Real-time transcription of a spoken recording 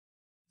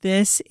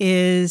This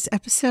is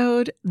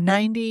episode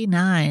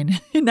 99.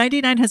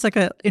 99 has like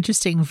an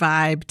interesting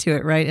vibe to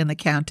it, right? In the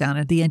countdown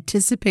and the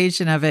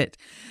anticipation of it.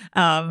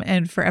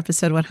 And for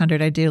episode 100,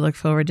 I do look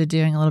forward to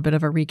doing a little bit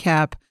of a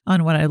recap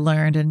on what I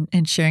learned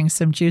and sharing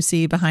some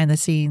juicy behind the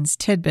scenes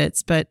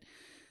tidbits. But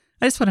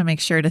I just want to make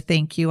sure to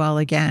thank you all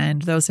again,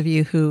 those of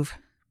you who've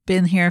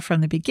been here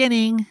from the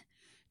beginning,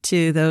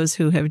 to those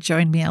who have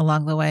joined me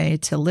along the way,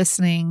 to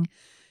listening,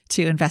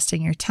 to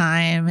investing your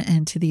time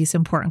into these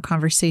important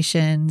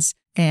conversations,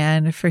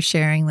 and for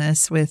sharing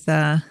this with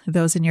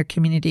those in your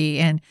community.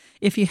 And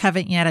if you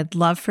haven't yet, I'd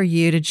love for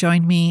you to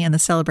join me in the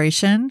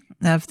celebration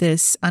of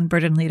this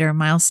Unburdened Leader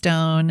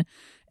milestone,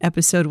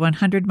 episode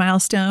 100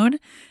 milestone,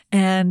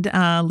 and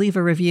leave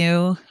a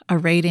review, a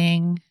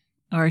rating,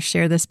 or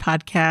share this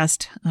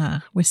podcast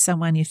with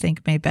someone you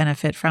think may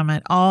benefit from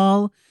it.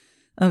 All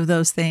of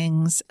those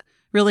things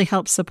really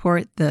help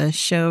support the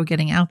show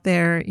getting out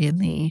there in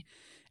the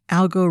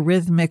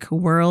algorithmic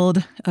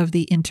world of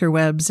the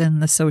interwebs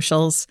and the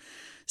socials.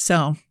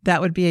 So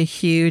that would be a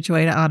huge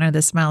way to honor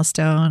this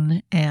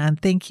milestone.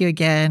 And thank you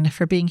again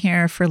for being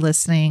here, for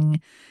listening,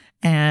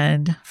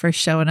 and for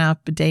showing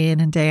up day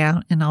in and day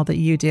out in all that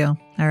you do.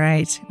 All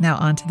right, now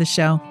on to the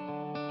show.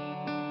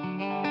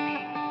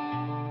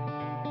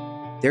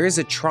 There is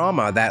a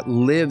trauma that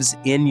lives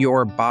in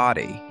your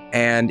body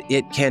and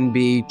it can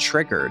be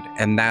triggered.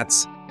 And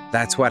that's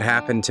what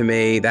happened to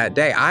me that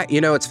day.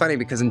 It's funny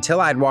because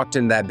until I'd walked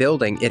into that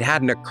building, it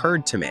hadn't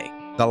occurred to me.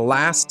 The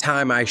last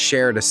time I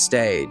shared a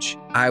stage,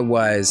 I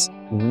was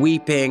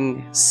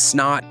weeping,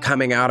 snot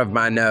coming out of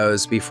my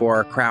nose before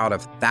a crowd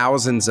of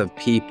thousands of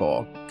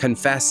people,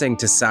 confessing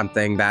to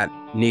something that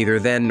neither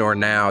then nor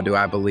now do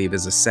I believe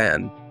is a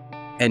sin,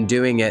 and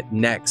doing it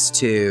next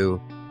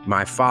to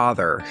my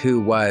father, who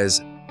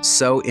was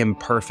so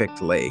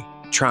imperfectly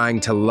trying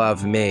to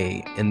love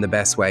me in the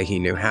best way he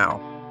knew how.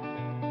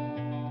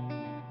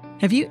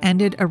 Have you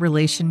ended a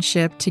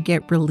relationship to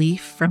get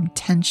relief from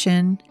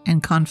tension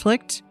and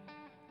conflict?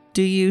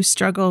 Do you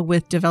struggle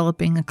with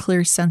developing a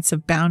clear sense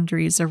of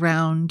boundaries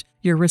around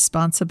your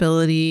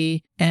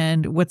responsibility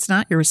and what's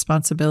not your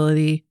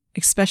responsibility,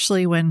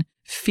 especially when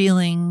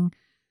feeling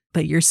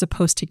that you're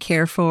supposed to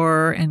care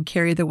for and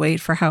carry the weight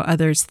for how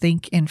others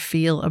think and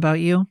feel about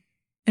you?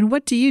 And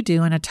what do you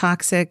do in a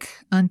toxic,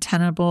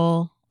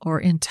 untenable, or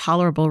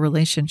intolerable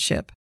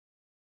relationship?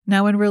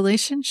 Now, when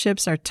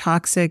relationships are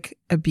toxic,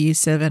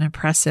 abusive, and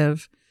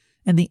oppressive,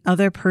 and the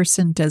other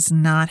person does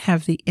not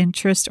have the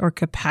interest or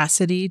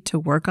capacity to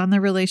work on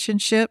the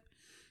relationship,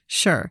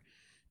 sure,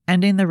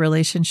 ending the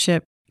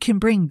relationship can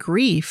bring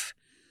grief,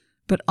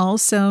 but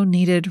also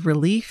needed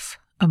relief,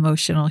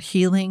 emotional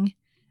healing,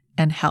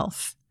 and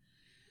health.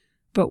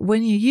 But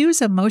when you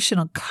use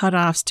emotional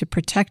cutoffs to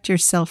protect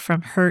yourself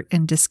from hurt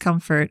and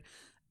discomfort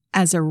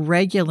as a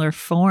regular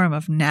form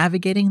of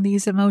navigating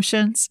these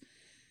emotions,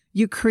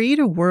 you create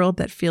a world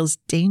that feels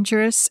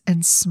dangerous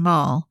and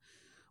small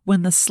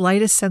when the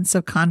slightest sense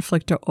of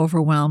conflict or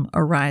overwhelm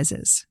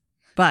arises.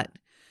 But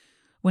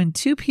when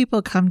two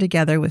people come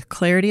together with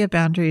clarity of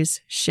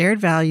boundaries, shared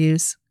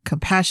values,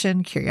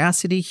 compassion,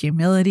 curiosity,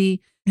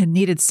 humility, and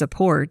needed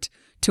support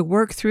to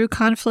work through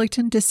conflict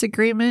and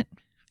disagreement,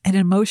 an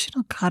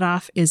emotional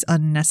cutoff is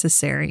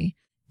unnecessary.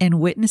 And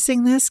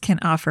witnessing this can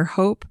offer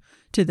hope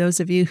to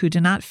those of you who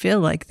do not feel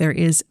like there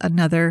is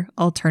another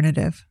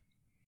alternative.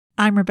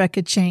 I'm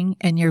Rebecca Ching,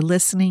 and you're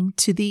listening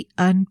to The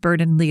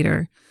Unburdened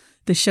Leader,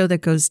 the show that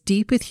goes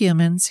deep with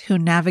humans who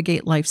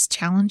navigate life's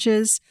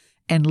challenges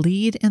and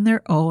lead in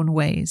their own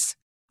ways.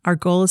 Our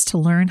goal is to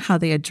learn how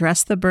they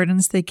address the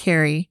burdens they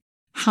carry,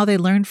 how they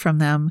learn from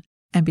them,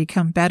 and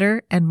become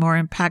better and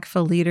more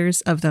impactful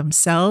leaders of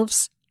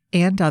themselves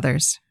and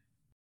others.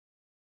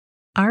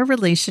 Our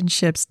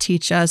relationships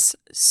teach us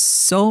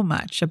so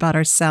much about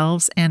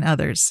ourselves and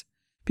others.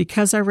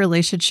 Because our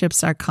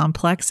relationships are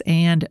complex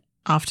and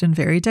often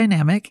very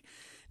dynamic,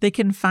 they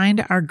can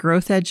find our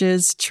growth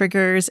edges,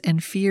 triggers,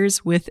 and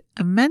fears with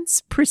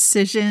immense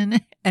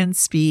precision and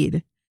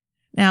speed.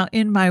 Now,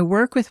 in my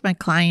work with my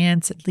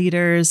clients,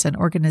 leaders, and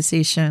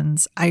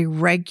organizations, I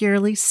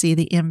regularly see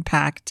the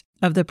impact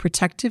of the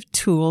protective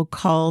tool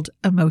called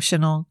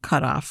emotional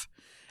cutoff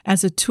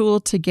as a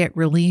tool to get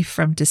relief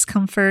from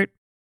discomfort.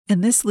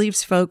 And this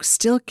leaves folks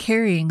still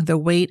carrying the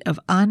weight of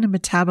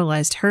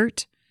unmetabolized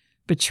hurt,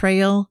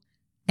 betrayal,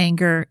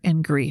 anger,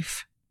 and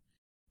grief.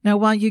 Now,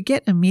 while you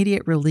get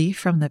immediate relief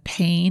from the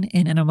pain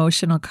in an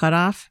emotional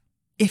cutoff,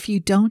 if you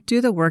don't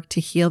do the work to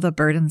heal the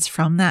burdens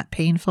from that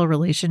painful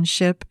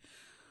relationship,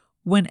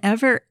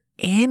 whenever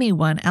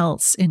anyone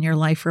else in your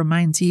life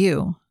reminds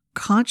you,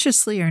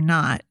 consciously or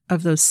not,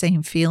 of those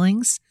same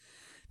feelings,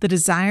 the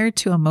desire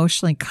to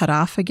emotionally cut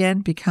off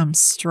again becomes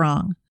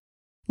strong,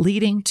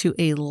 leading to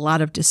a lot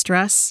of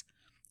distress,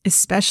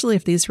 especially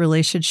if these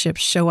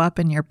relationships show up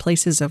in your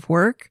places of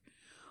work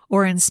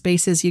or in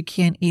spaces you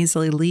can't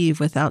easily leave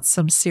without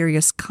some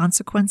serious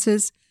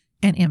consequences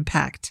and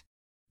impact.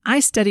 I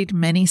studied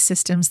many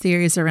systems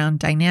theories around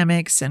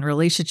dynamics and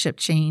relationship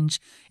change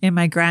in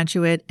my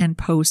graduate and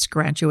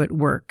postgraduate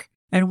work.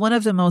 And one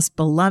of the most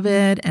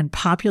beloved and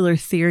popular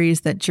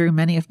theories that drew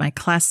many of my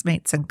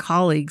classmates and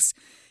colleagues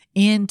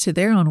into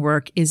their own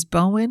work is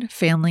Bowen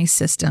Family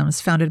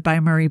Systems, founded by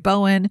Murray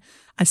Bowen,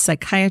 a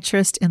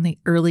psychiatrist in the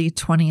early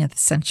 20th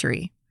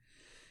century.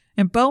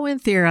 And Bowen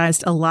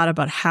theorized a lot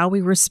about how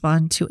we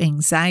respond to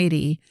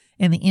anxiety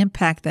and the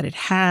impact that it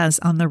has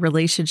on the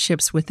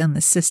relationships within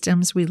the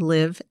systems we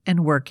live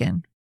and work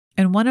in.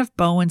 And one of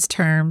Bowen's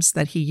terms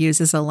that he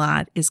uses a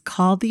lot is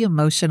called the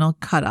emotional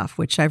cutoff,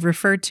 which I've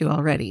referred to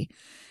already.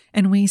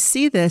 And we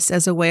see this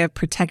as a way of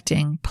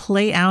protecting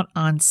play out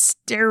on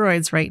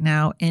steroids right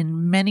now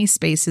in many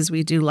spaces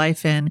we do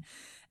life in,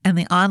 and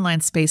the online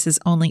spaces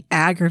only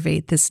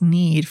aggravate this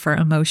need for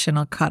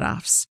emotional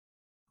cutoffs.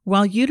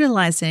 While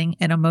utilizing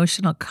an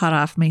emotional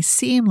cutoff may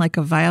seem like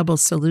a viable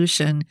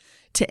solution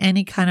to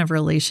any kind of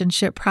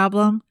relationship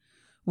problem,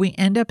 we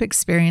end up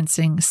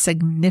experiencing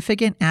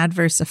significant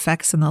adverse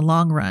effects in the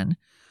long run,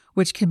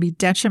 which can be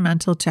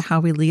detrimental to how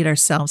we lead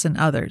ourselves and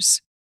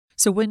others.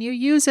 So when you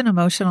use an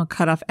emotional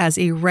cutoff as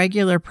a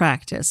regular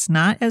practice,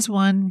 not as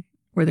one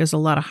where there's a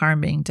lot of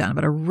harm being done,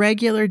 but a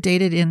regular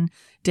day-in,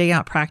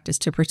 day-out practice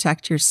to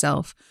protect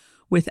yourself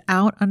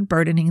without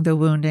unburdening the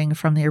wounding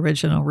from the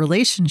original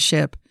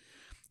relationship,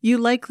 you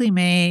likely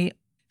may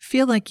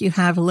feel like you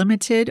have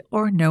limited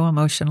or no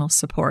emotional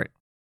support.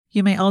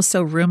 You may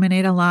also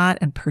ruminate a lot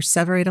and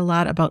perseverate a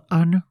lot about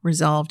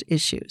unresolved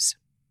issues.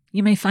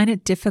 You may find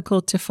it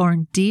difficult to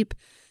form deep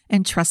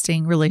and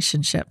trusting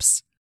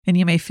relationships. And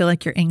you may feel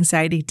like your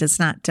anxiety does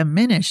not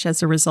diminish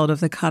as a result of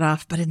the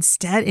cutoff, but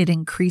instead it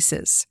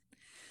increases.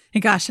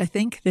 And gosh, I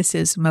think this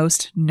is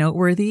most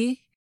noteworthy.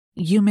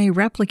 You may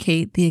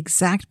replicate the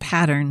exact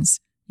patterns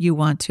you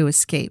want to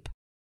escape.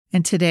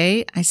 And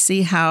today I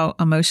see how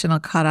emotional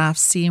cutoffs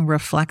seem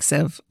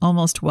reflexive,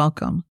 almost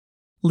welcome,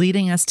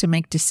 leading us to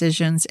make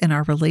decisions in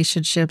our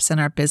relationships and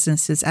our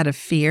businesses out of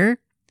fear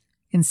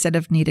instead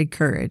of needed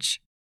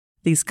courage.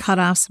 These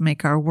cutoffs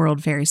make our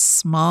world very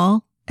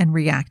small and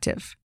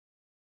reactive.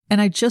 And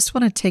I just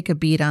want to take a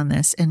beat on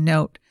this and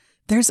note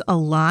there's a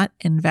lot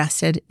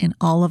invested in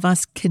all of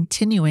us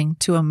continuing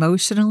to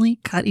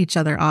emotionally cut each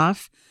other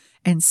off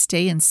and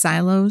stay in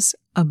silos,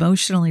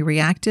 emotionally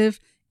reactive,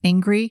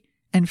 angry,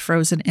 and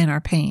frozen in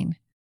our pain.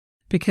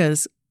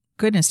 Because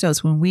goodness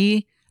knows, when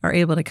we are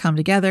able to come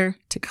together,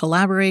 to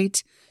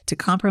collaborate, to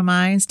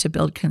compromise, to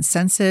build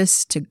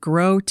consensus, to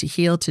grow, to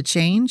heal, to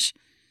change,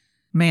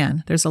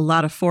 man, there's a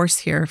lot of force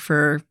here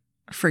for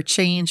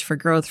change, for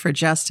growth, for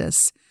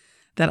justice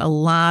that a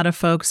lot of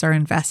folks are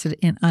invested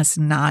in us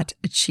not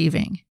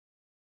achieving.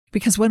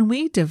 Because when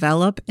we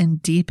develop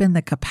and deepen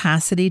the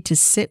capacity to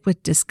sit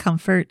with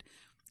discomfort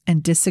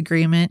and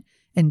disagreement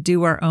and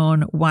do our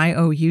own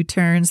YOU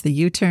turns, the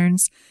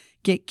U-turns,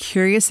 get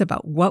curious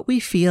about what we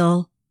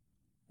feel,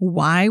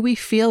 why we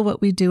feel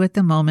what we do at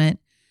the moment,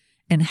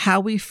 and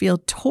how we feel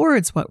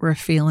towards what we're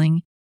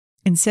feeling,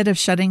 instead of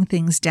shutting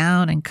things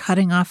down and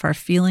cutting off our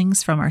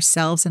feelings from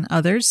ourselves and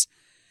others,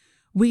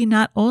 we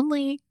not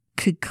only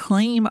could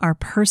claim our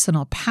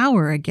personal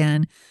power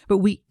again, but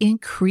we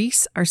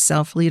increase our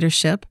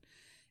self-leadership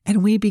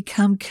and we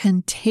become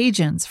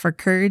contagions for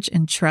courage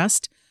and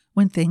trust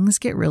when things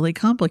get really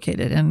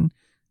complicated. And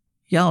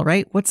y'all,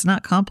 right? What's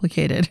not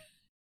complicated?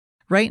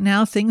 Right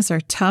now, things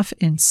are tough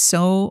in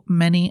so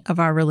many of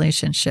our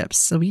relationships,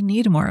 so we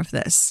need more of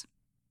this.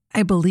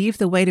 I believe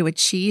the way to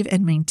achieve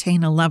and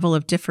maintain a level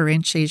of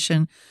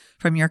differentiation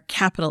from your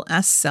capital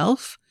S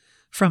self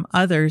from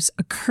others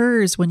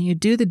occurs when you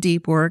do the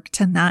deep work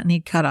to not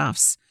need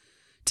cutoffs,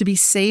 to be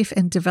safe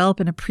and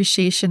develop an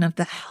appreciation of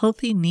the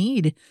healthy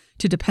need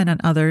to depend on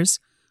others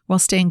while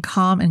staying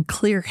calm and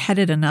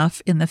clear-headed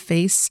enough in the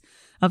face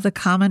of the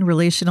common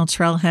relational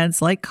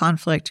trailheads like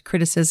conflict,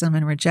 criticism,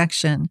 and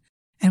rejection,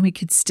 and we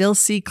could still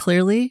see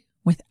clearly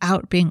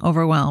without being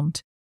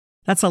overwhelmed.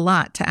 That's a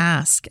lot to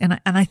ask, and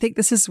I think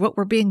this is what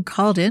we're being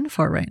called in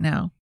for right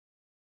now.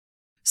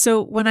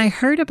 So when I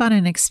heard about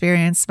an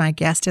experience my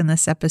guest in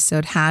this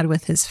episode had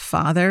with his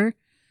father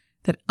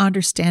that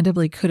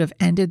understandably could have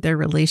ended their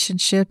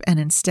relationship, and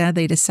instead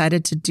they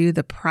decided to do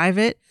the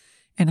private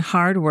and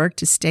hard work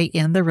to stay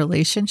in the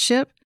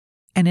relationship,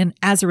 and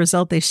as a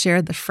result, they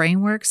shared the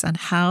frameworks on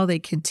how they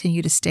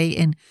continue to stay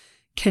in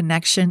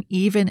connection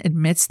even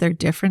amidst their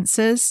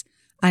differences,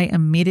 I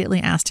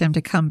immediately asked him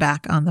to come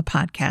back on the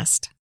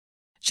podcast.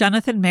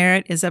 Jonathan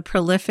Merritt is a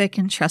prolific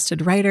and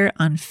trusted writer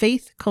on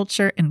faith,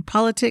 culture, and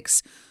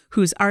politics,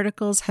 whose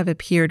articles have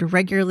appeared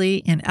regularly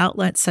in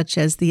outlets such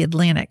as The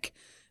Atlantic,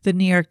 The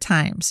New York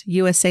Times,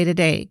 USA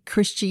Today,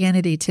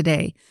 Christianity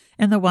Today,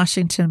 and The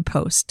Washington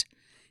Post.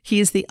 He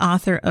is the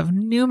author of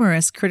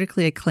numerous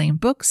critically acclaimed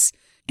books,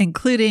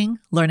 including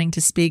Learning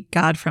to Speak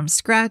God from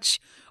Scratch,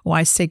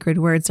 Why Sacred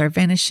Words Are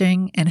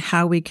Vanishing, and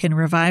How We Can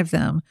Revive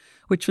Them,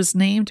 which was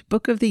named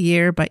Book of the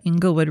Year by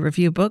Inglewood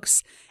Review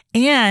Books.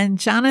 And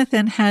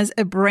Jonathan has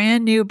a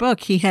brand new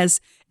book. He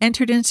has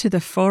entered into the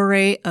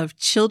foray of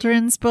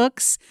children's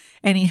books,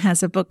 and he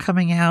has a book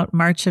coming out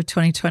March of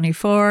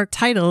 2024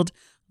 titled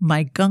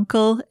My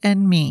Gunkle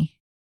and Me.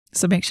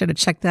 So make sure to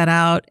check that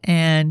out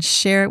and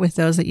share it with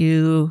those that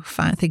you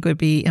think would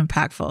be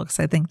impactful, because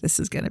I think this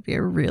is going to be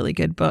a really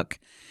good book.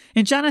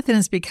 And Jonathan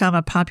has become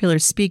a popular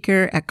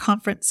speaker at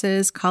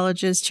conferences,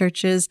 colleges,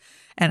 churches,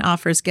 and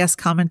offers guest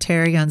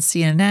commentary on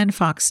CNN,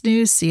 Fox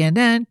News,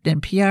 CNN,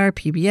 NPR,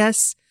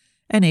 PBS,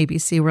 and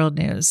ABC World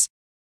News.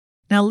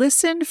 Now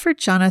listen for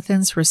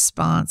Jonathan's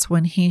response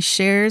when he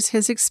shares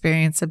his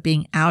experience of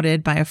being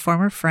outed by a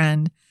former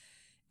friend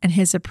and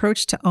his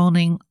approach to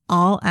owning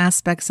all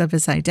aspects of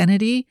his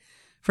identity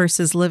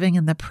versus living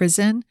in the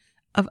prison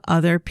of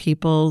other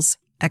people's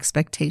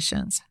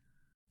expectations.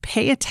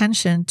 Pay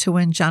attention to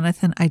when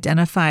Jonathan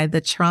identified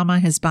the trauma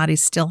his body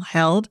still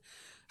held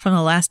from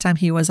the last time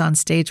he was on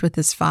stage with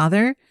his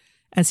father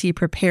as he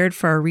prepared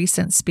for a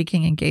recent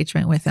speaking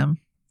engagement with him.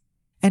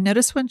 And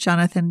notice when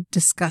Jonathan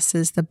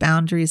discusses the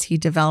boundaries he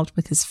developed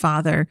with his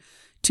father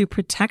to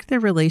protect their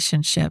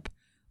relationship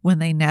when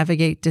they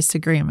navigate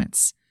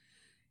disagreements.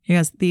 He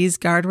goes, these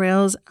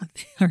guardrails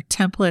are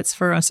templates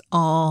for us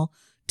all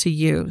to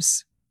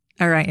use.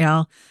 All right,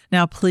 y'all.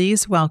 Now,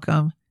 please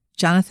welcome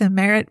Jonathan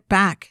Merritt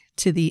back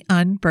to the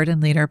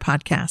Unburdened Leader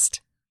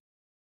podcast.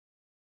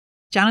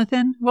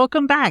 Jonathan,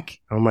 welcome back.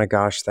 Oh my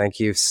gosh, thank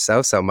you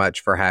so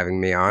much for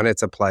having me on.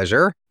 It's a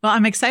pleasure. Well,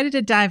 I'm excited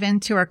to dive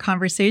into our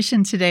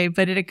conversation today,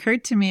 but it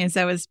occurred to me as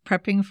I was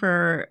prepping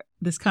for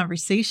this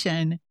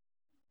conversation,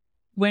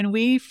 when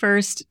we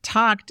first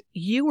talked,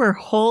 you were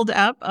holed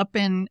up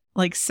in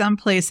like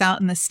someplace out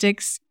in the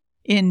sticks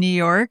in New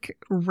York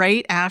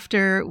right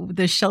after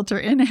the shelter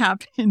in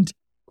happened.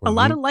 Mm-hmm. A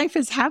lot of life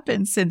has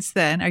happened since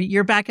then.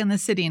 You're back in the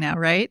city now,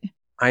 right?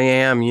 I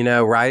am,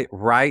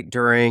 right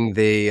during when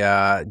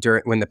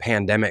the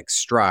pandemic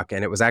struck,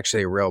 and it was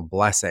actually a real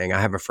blessing.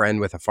 I have a friend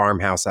with a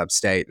farmhouse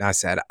upstate, and I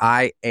said,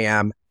 I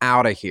am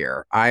out of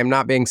here. I'm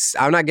not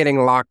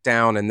getting locked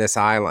down in this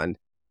island.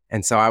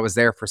 And so I was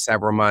there for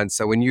several months.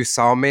 So when you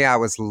saw me, I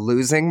was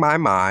losing my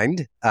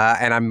mind,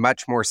 and I'm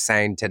much more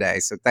sane today.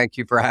 So thank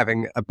you for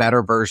having a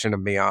better version of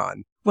me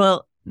on.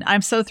 Well,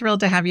 I'm so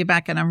thrilled to have you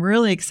back, and I'm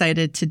really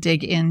excited to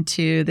dig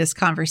into this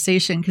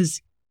conversation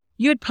because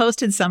you had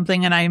posted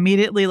something and I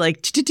immediately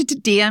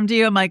DM'd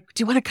you. I'm like,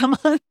 do you want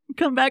to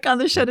come back on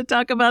the show to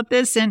talk about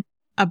this and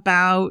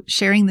about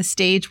sharing the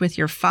stage with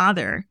your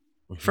father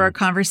for a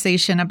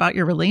conversation about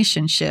your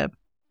relationship,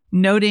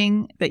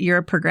 noting that you're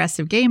a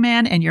progressive gay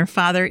man and your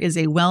father is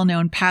a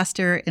well-known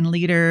pastor and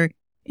leader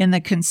in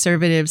the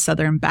conservative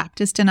Southern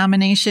Baptist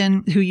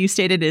denomination, who you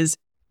stated is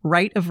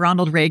right of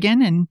Ronald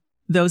Reagan. And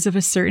those of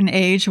a certain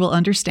age will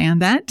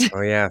understand that.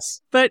 Oh, yes.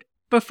 But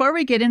before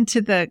we get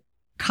into the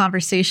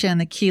conversation,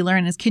 the key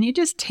learnings, can you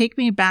just take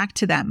me back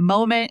to that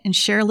moment and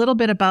share a little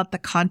bit about the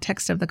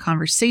context of the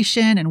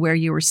conversation and where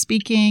you were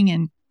speaking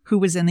and who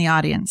was in the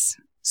audience?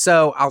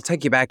 So I'll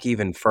take you back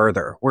even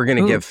further. We're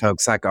going to give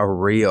folks like a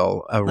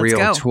real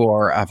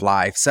tour of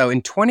life. So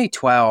in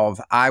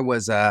 2012, I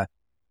was a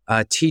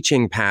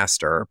teaching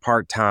pastor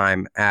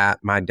part-time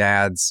at my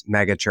dad's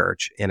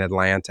megachurch in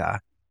Atlanta.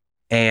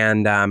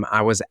 And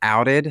I was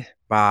outed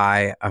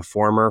by a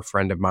former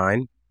friend of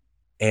mine.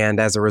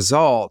 And as a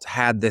result,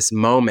 had this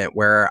moment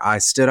where I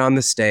stood on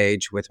the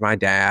stage with my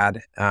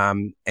dad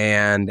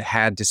and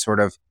had to sort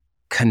of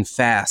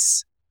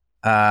confess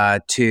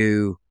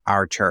to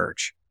our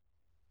church.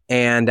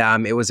 And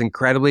it was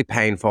incredibly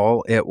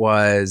painful. It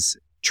was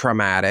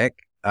traumatic.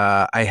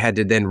 I had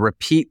to then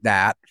repeat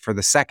that for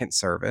the second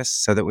service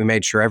so that we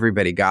made sure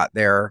everybody got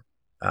their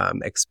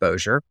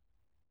exposure.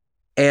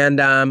 And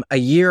a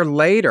year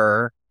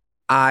later,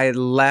 I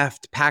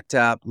packed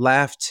up,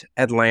 left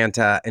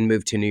Atlanta and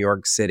moved to New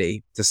York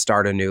City to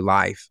start a new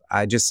life.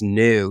 I just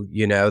knew,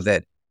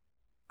 that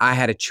I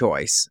had a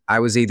choice. I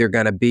was either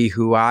going to be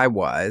who I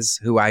was,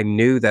 who I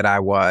knew that I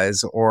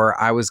was, or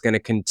I was going to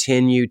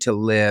continue to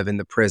live in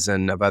the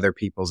prison of other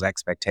people's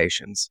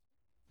expectations.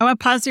 I want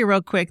to pause you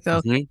real quick,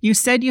 though. Mm-hmm. You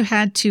said you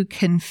had to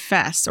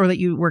confess, or that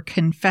you were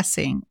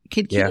confessing.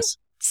 Can you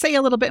say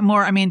a little bit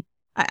more? I mean,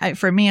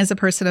 for me as a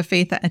person of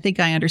faith, I think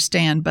I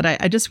understand, but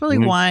I just really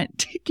want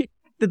to get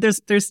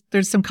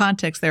there's some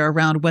context there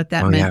around what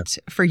that meant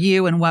for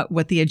you and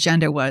what the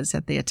agenda was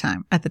at the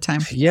time.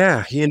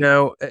 Yeah,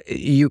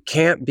 you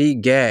can't be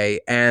gay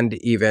and an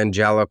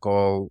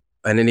evangelical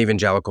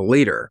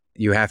leader.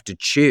 You have to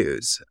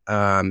choose.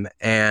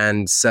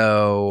 And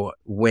so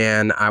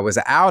when I was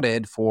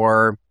outed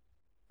for,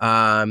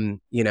 I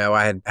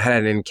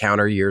had an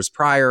encounter years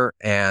prior,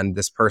 and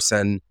this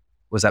person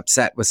was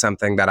upset with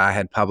something that I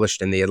had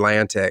published in the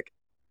Atlantic,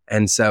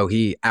 and so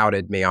he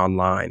outed me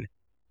online.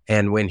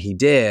 And when he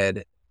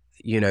did,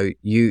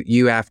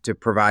 you have to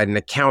provide an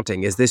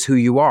accounting. Is this who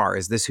you are?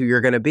 Is this who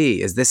you're going to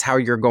be? Is this how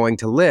you're going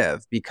to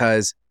live?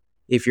 Because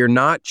if you're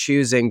not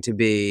choosing to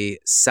be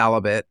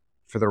celibate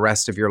for the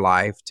rest of your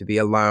life, to be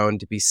alone,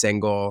 to be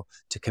single,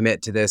 to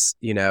commit to this,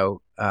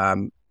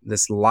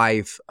 this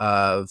life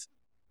of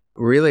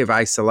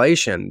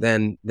isolation,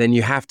 then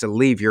you have to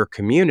leave your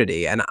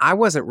community. And I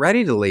wasn't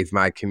ready to leave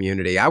my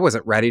community. I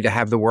wasn't ready to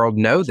have the world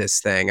know this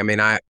thing. I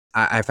mean,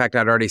 in fact,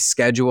 I'd already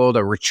scheduled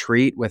a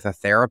retreat with a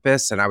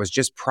therapist, and I was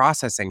just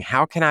processing,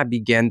 how can I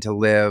begin to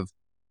live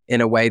in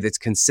a way that's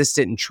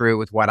consistent and true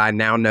with what I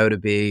now know to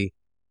be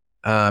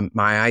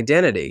my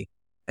identity.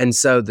 And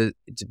so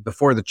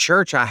before the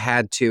church, I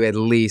had to at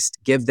least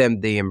give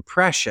them the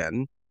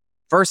impression,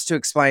 first to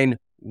explain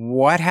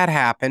what had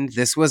happened.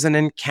 This was an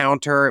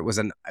encounter. It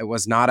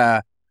was not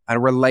a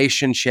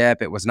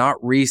relationship. It was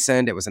not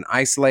recent. It was an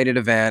isolated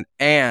event.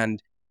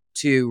 And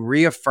to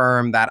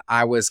reaffirm that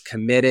I was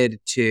committed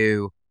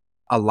to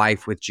a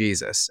life with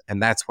Jesus.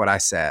 And that's what I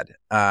said.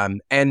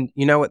 And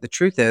you know what the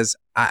truth is?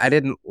 I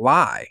didn't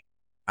lie.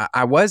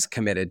 I was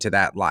committed to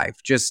that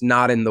life, just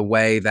not in the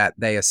way that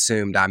they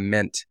assumed I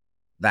meant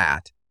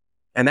that.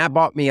 And that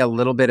bought me a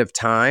little bit of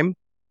time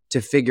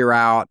to figure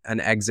out an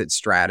exit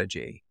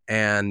strategy.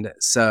 And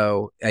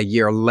so a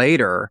year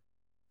later,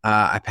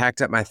 I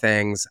packed up my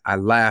things. I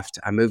left.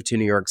 I moved to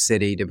New York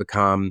City to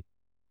become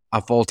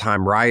a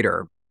full-time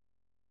writer.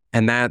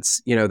 And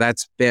that's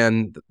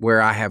been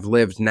where I have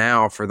lived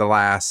now for the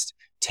last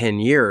 10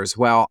 years.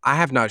 Well, I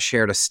have not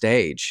shared a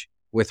stage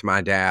with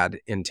my dad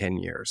in 10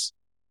 years.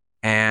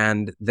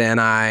 And then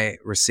I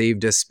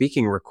received a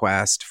speaking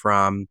request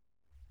from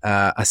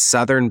a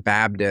Southern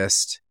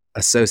Baptist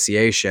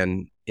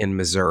association in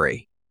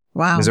Missouri.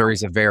 Wow.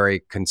 Missouri's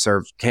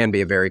can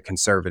be a very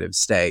conservative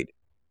state.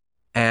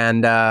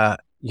 And, I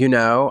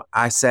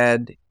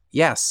said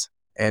yes.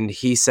 And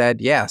he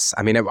said yes.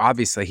 I mean,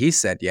 obviously he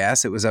said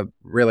yes. It was a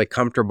really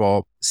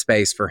comfortable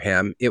space for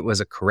him. It was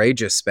a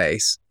courageous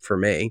space for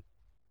me.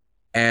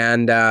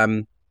 And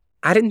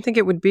I didn't think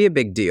it would be a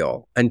big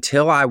deal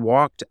until I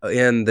walked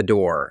in the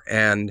door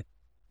and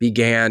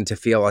began to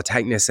feel a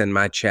tightness in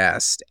my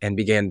chest and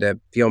began to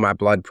feel my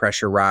blood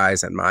pressure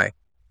rise and my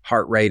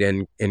heart rate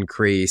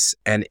increase.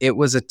 And it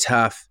was a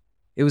tough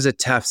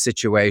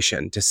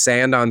situation to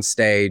stand on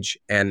stage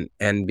and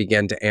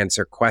begin to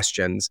answer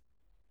questions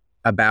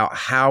about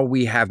how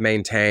we have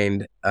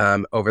maintained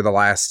over the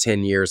last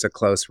 10 years a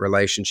close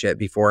relationship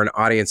before an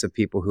audience of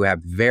people who have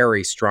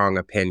very strong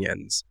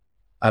opinions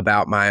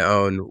about my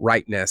own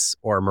rightness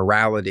or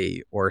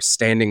morality or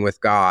standing with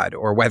God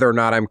or whether or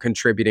not I'm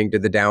contributing to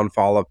the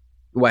downfall of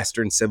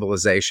Western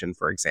civilization,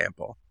 for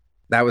example.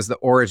 That was the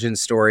origin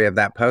story of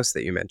that post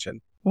that you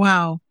mentioned.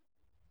 Wow.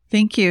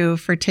 Thank you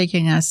for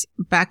taking us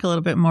back a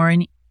little bit more.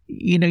 And,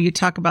 you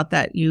talk about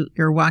that.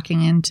 You're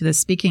walking into the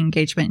speaking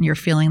engagement and you're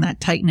feeling that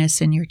tightness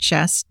in your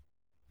chest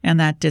and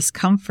that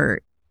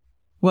discomfort.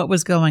 What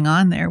was going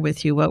on there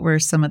with you? What were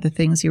some of the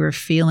things you were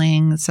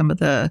feeling, some of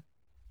the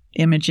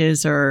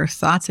images or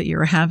thoughts that you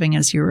were having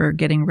as you were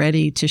getting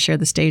ready to share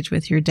the stage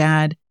with your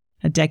dad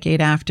a decade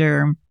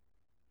after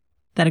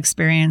that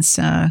experience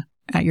at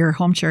your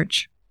home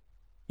church?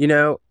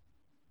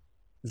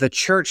 The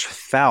church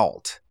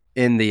felt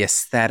in the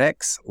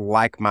aesthetics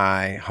like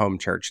my home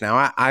church.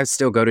 Now, I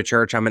still go to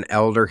church. I'm an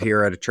elder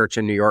here at a church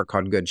in New York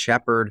called Good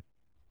Shepherd.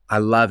 I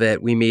love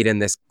it. We meet in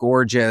this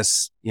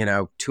gorgeous,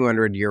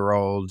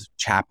 200-year-old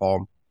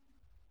chapel.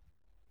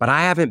 But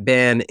I haven't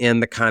been in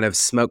the kind of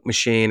smoke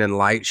machine and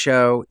light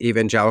show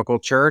evangelical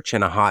church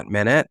in a hot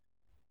minute.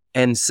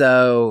 And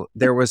so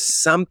there was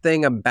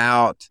something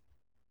about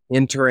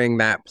entering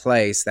that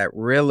place that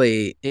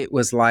really, it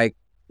was like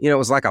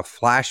a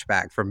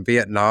flashback from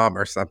Vietnam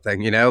or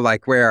something,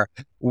 like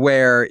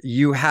where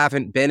you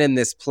haven't been in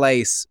this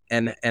place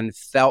and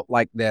felt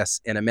like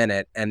this in a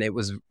minute. And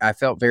I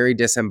felt very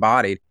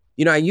disembodied.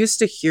 I used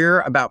to hear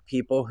about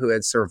people who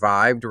had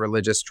survived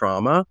religious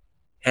trauma,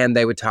 and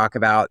they would talk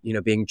about,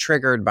 being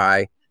triggered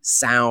by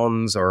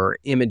sounds or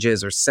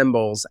images or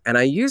symbols. And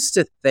I used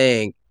to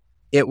think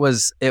it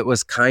was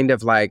kind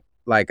of like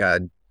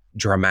a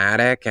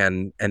dramatic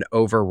and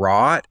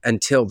overwrought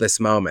until this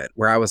moment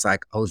where I was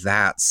like, oh,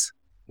 that's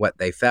what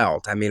they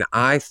felt. I mean,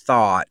 I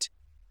thought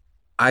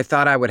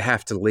I would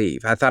have to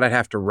leave. I thought I'd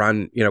have to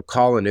run,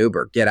 call an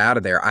Uber, get out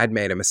of there. I'd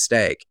made a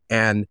mistake.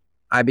 And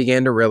I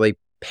began to really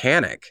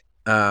panic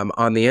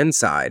on the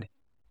inside.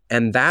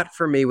 And that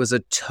for me was a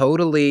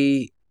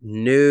totally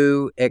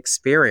new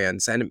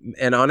experience.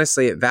 And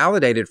honestly, it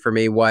validated for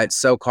me what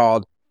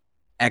so-called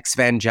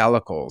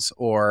evangelicals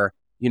or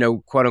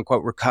quote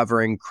unquote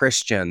recovering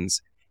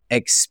Christians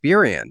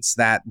experience,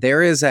 that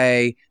there is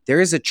a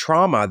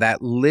trauma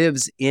that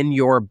lives in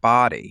your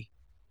body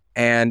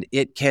and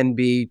it can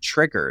be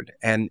triggered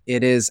and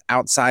it is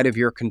outside of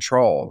your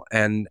control.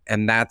 And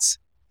that's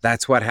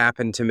what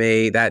happened to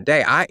me that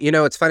day.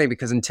 It's funny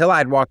because until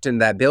I'd walked into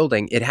that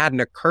building, it hadn't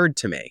occurred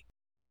to me.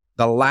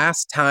 The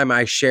last time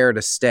I shared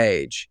a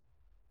stage,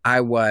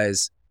 I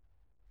was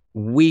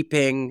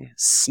weeping,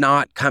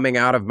 snot coming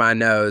out of my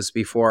nose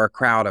before a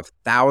crowd of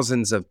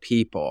thousands of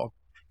people,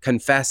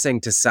 confessing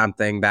to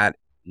something that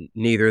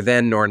neither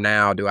then nor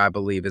now do I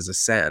believe is a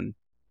sin,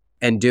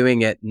 and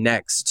doing it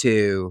next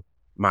to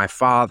my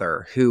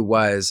father, who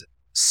was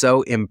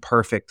so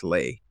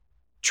imperfectly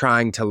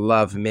trying to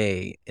love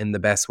me in the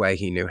best way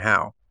he knew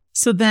how.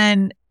 So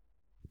then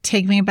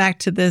take me back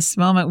to this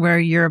moment where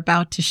you're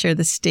about to share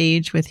the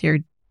stage with your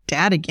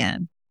dad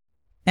again.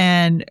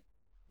 And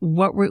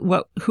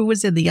who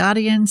was in the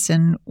audience,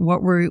 and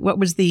what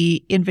was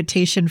the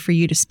invitation for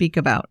you to speak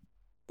about?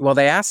 Well,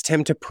 they asked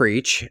him to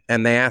preach,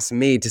 and they asked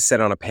me to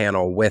sit on a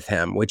panel with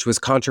him, which was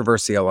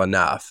controversial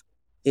enough.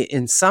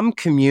 In some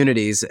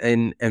communities,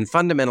 in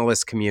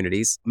fundamentalist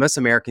communities, most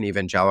American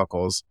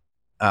evangelicals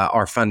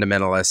are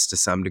fundamentalists to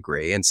some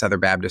degree, and Southern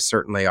Baptists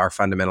certainly are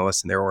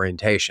fundamentalists in their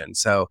orientation.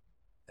 So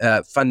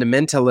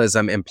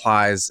fundamentalism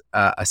implies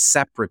a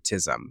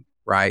separatism,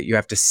 right? You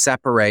have to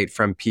separate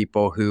from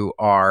people who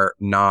are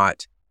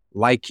not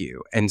like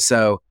you. And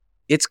so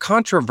it's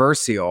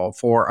controversial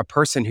for a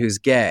person who's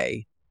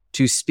gay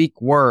to speak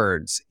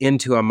words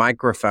into a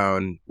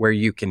microphone where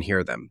you can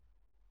hear them,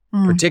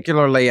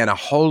 particularly in a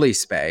holy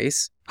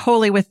space.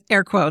 Holy with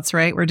air quotes,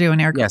 right? We're doing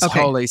air quotes. Yes,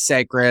 okay. Holy,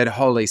 sacred,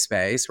 holy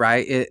space,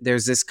 right?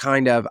 There's this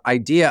kind of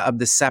idea of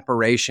the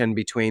separation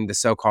between the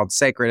so-called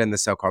sacred and the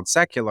so-called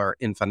secular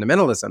in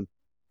fundamentalism.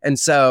 And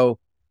so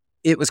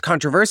it was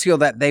controversial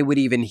that they would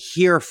even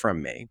hear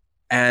from me.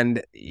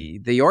 And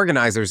the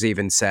organizers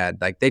even said,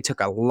 like, they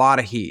took a lot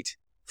of heat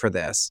for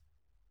this.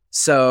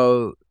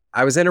 So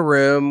I was in a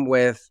room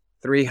with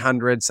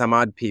 300 some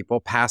odd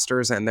people,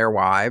 pastors and their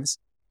wives,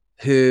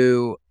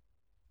 who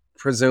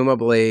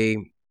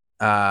presumably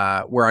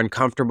were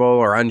uncomfortable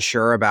or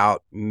unsure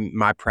about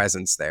my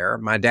presence there.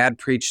 My dad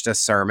preached a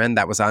sermon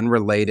that was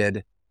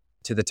unrelated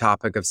to the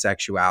topic of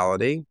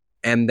sexuality.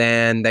 And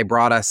then they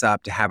brought us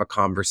up to have a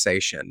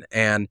conversation.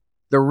 And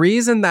the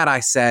reason that I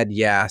said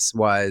yes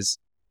was,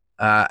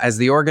 as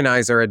the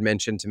organizer had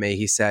mentioned to me,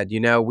 he said,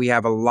 we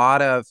have a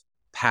lot of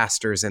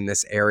pastors in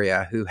this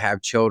area who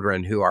have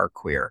children who are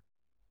queer,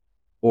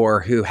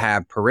 or who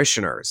have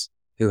parishioners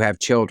who have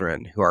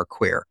children who are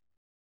queer,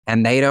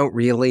 and they don't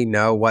really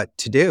know what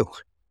to do.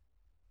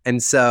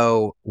 And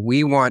so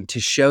we want to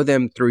show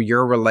them through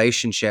your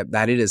relationship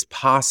that it is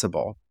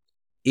possible,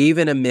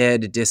 even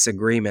amid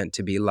disagreement,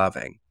 to be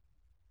loving.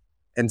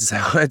 And so,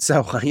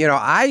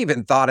 I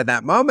even thought at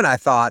that moment, I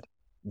thought,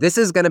 this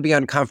is going to be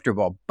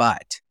uncomfortable,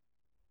 but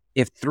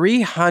if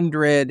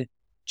 300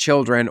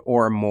 children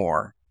or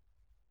more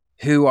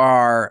who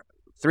are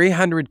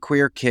 300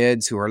 queer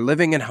kids who are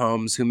living in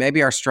homes who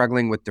maybe are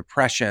struggling with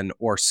depression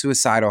or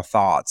suicidal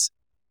thoughts,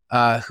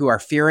 who are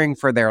fearing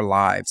for their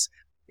lives,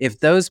 if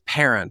those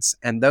parents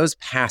and those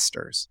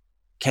pastors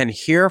can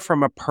hear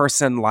from a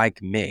person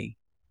like me,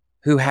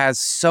 who has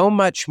so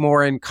much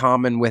more in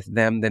common with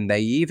them than they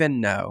even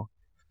know,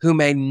 who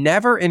may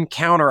never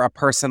encounter a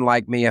person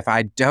like me if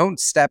I don't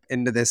step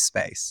into this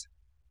space,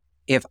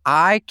 if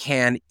I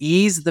can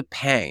ease the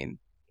pain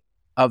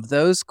of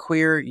those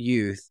queer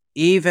youth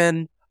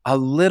even a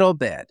little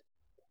bit,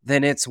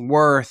 then it's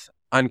worth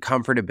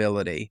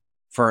uncomfortability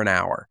for an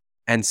hour.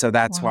 And so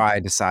that's why I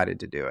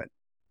decided to do it.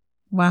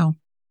 Wow.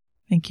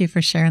 Thank you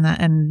for sharing that.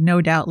 And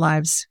no doubt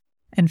lives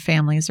and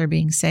families are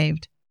being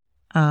saved,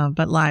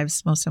 but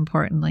lives most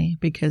importantly,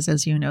 because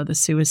as you know, the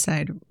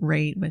suicide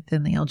rate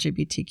within the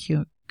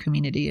LGBTQ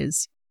community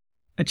is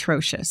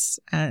atrocious,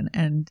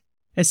 and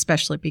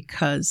especially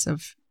because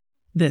of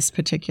this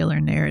particular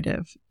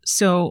narrative.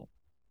 So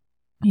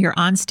you're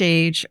on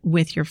stage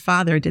with your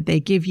father. Did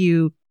they give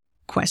you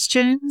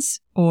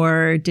questions,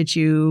 or did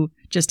you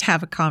just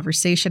have a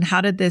conversation? How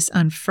did this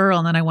unfurl?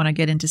 And then I want to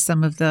get into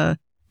some of the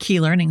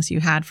key learnings you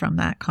had from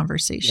that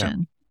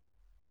conversation.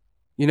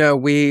 Yeah.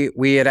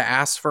 We had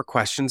asked for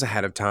questions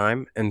ahead of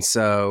time. And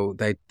so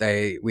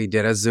we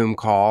did a Zoom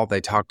call. They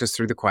talked us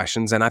through the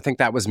questions. And I think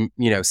that was,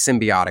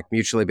 symbiotic,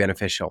 mutually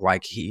beneficial,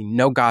 like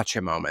no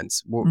gotcha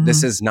moments. Mm-hmm.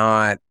 This is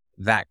not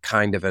that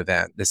kind of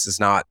event. This is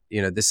not,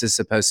 this is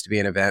supposed to be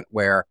an event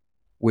where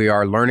we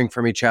are learning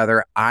from each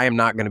other. I am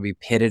not going to be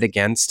pitted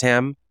against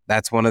him.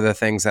 That's one of the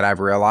things that I've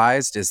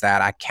realized, is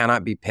that I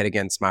cannot be pit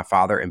against my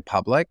father in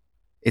public.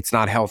 It's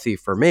not healthy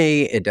for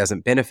me. It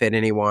doesn't benefit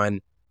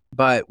anyone.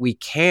 But we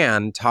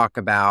can talk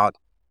about,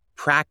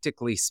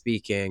 practically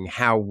speaking,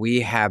 how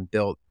we have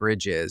built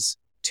bridges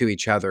to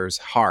each other's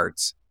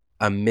hearts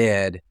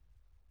amid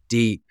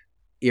deep,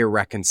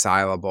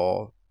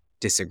 irreconcilable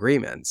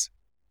disagreements.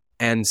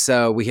 And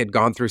so we had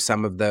gone through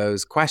some of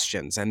those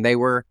questions, and they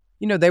were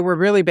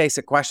really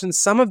basic questions.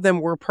 Some of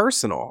them were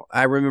personal.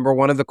 I remember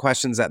one of the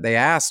questions that they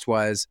asked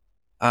was,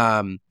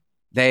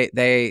 they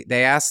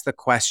asked the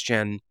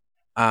question,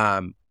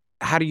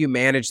 how do you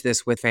manage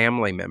this with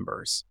family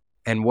members?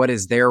 And what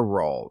is their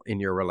role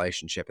in your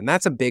relationship? And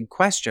that's a big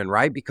question,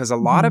 right? Because a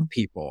lot of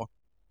people,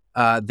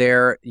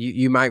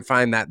 you might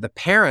find that the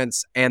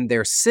parents and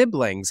their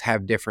siblings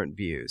have different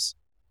views.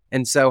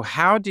 And so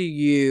how do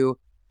you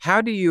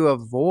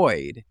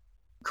avoid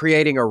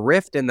creating a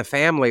rift in the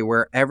family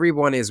where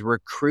everyone is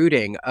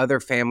recruiting other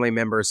family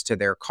members to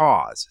their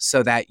cause,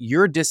 so that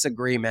your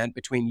disagreement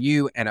between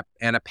you and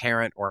a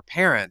parent or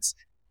parents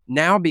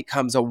now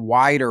becomes a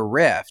wider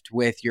rift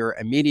with your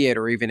immediate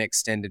or even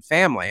extended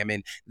family? I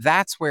mean,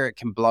 that's where it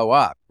can blow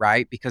up,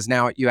 right? Because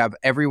now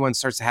everyone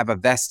starts to have a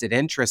vested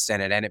interest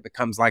in it, and it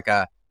becomes like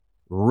a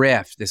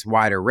rift, this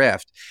wider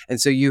rift.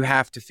 And so you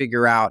have to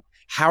figure out,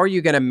 how are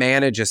you going to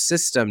manage a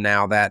system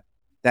now that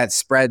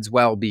spreads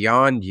well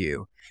beyond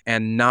you,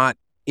 and not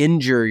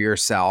injure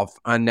yourself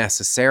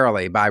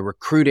unnecessarily by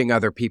recruiting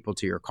other people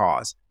to your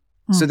cause?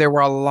 So there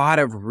were a lot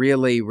of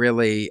really,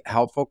 really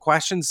helpful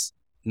questions.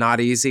 not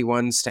easy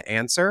ones to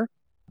answer,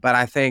 but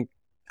I think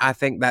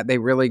that they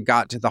really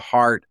got to the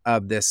heart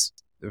of this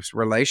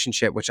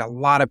relationship, which a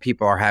lot of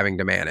people are having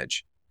to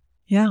manage.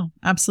 Yeah,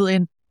 absolutely.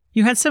 And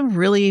you had some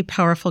really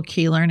powerful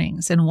key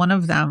learnings. And one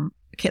of them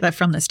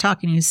from this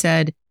talk, and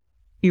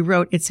you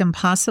wrote, it's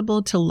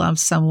impossible to love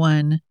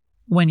someone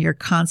when you're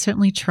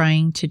constantly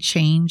trying to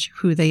change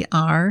who they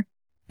are.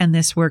 And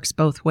this works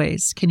both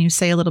ways. Can you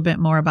say a little bit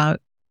more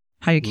about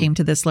how you came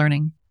to this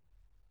learning?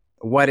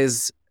 What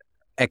is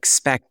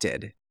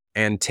expected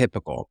and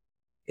typical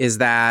is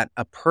that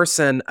a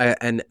person,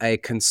 a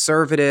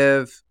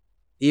conservative,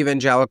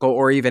 evangelical,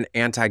 or even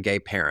anti-gay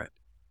parent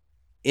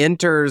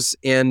enters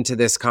into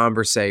this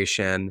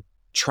conversation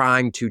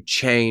trying to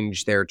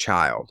change their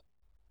child.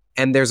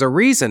 And there's a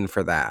reason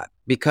for that,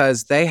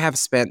 because they have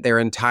spent their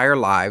entire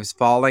lives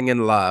falling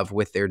in love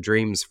with their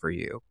dreams for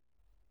you.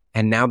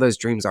 And now those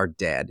dreams are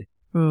dead.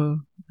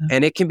 Ooh.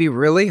 And it can be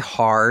really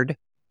hard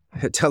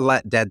to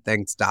let dead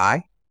things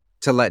die,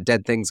 to let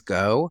dead things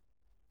go,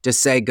 to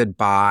say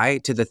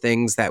goodbye to the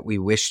things that we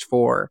wished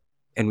for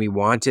and we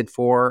wanted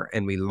for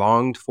and we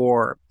longed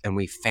for and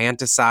we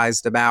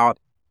fantasized about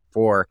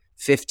for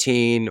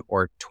 15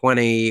 or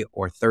 20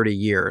 or 30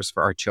 years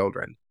for our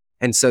children.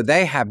 And so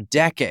they have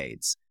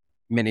decades,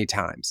 many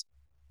times,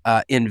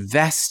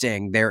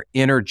 investing their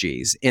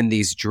energies in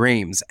these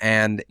dreams.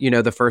 And,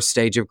 the first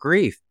stage of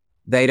grief,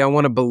 they don't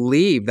want to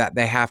believe that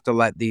they have to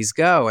let these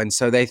go. And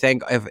so they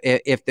think,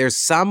 if there's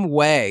some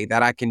way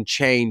that I can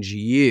change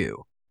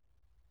you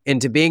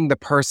into being the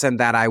person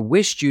that I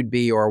wished you'd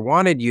be or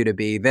wanted you to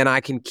be, then I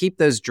can keep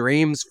those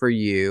dreams for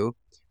you,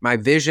 my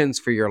visions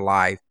for your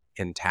life,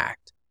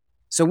 intact.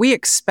 So we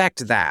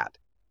expect that.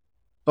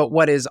 But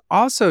what is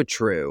also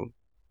true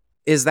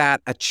is that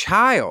a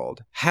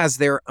child has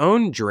their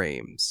own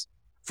dreams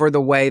for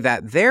the way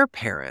that their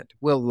parent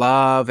will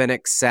love and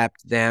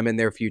accept them and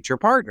their future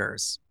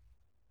partners.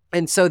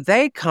 And so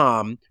they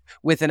come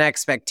with an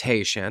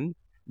expectation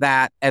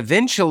that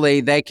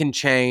eventually they can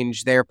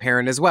change their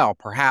parent as well,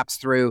 perhaps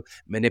through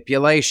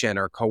manipulation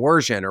or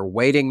coercion or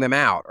waiting them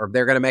out, or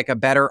they're going to make a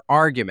better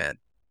argument,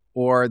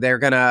 or they're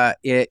going to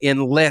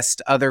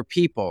enlist other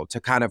people to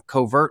kind of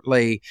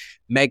covertly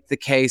make the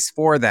case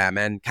for them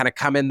and kind of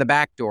come in the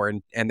back door,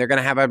 and they're going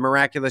to have a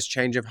miraculous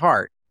change of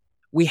heart.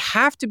 We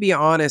have to be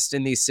honest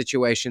in these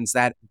situations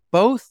that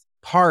both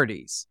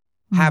parties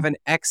have an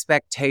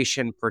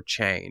expectation for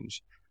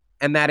change,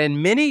 and that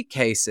in many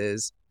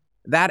cases,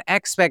 that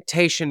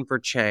expectation for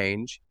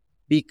change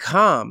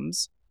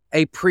becomes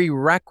a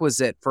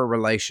prerequisite for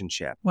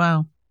relationship.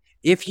 Wow.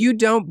 If you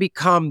don't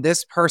become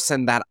this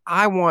person that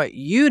I want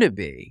you to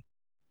be,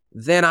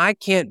 then I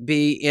can't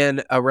be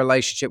in a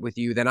relationship with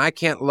you. Then I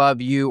can't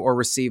love you or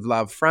receive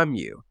love from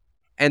you.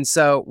 And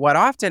so what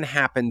often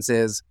happens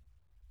is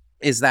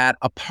that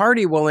a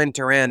party will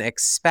enter in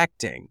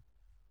expecting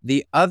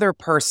the other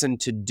person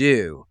to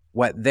do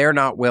what they're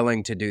not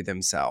willing to do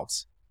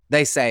themselves.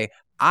 They say,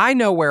 I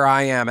know where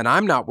I am and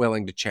I'm not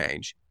willing to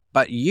change,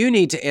 but you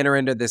need to enter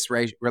into this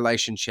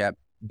relationship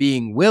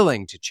being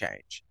willing to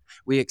change.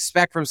 We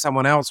expect from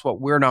someone else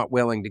what we're not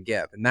willing to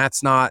give. And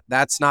that's not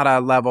a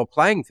level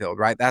playing field,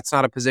 right? That's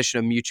not a position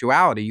of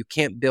mutuality. You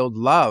can't build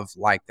love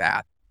like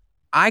that.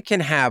 I can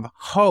have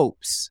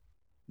hopes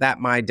that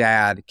my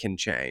dad can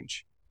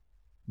change,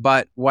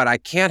 but what I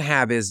can't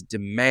have is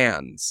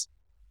demands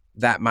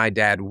that my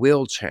dad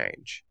will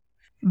change.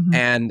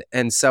 Mm-hmm.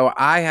 And so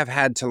I have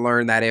had to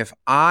learn that if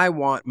I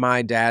want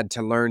my dad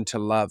to learn to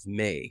love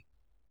me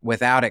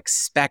without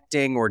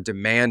expecting or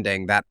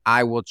demanding that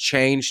I will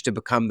change to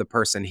become the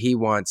person he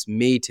wants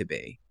me to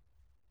be,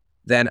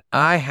 then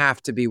I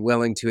have to be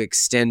willing to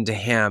extend to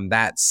him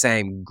that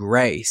same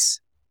grace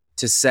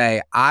to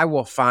say, I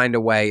will find a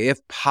way,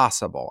 if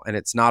possible, and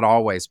it's not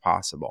always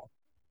possible,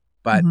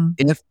 but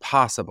if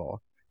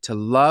possible, to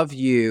love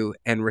you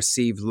and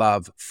receive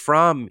love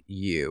from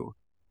you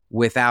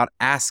without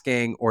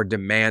asking or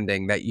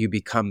demanding that you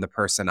become the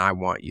person I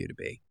want you to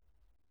be.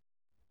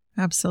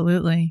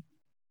 Absolutely.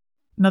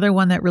 Another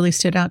one that really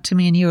stood out to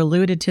me, and you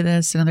alluded to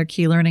this, another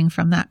key learning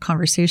from that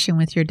conversation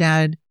with your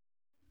dad,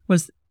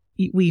 was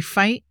we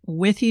fight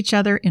with each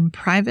other in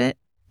private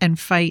and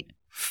fight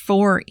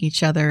for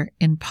each other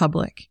in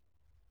public.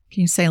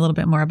 Can you say a little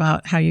bit more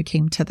about how you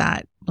came to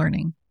that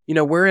learning?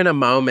 We're in a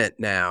moment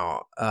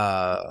now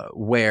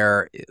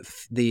where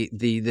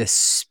the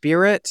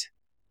spirit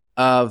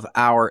of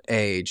our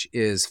age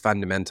is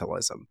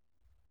fundamentalism.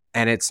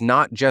 And it's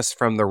not just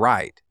from the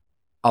right.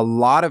 A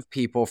lot of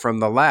people from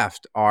the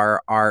left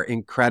are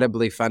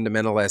incredibly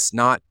fundamentalist,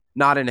 not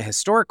in a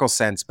historical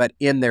sense, but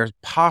in their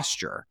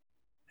posture.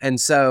 And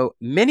so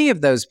many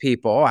of those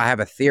people, I have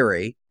a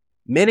theory,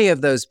 many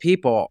of those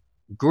people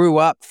grew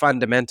up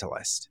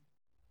fundamentalist.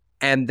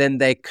 And then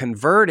they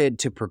converted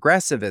to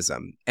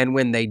progressivism. And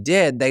when they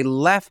did, they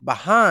left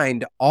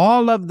behind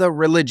all of the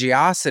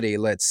religiosity,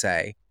 let's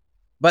say,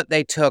 but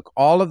they took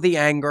all of the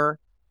anger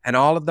and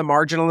all of the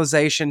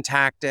marginalization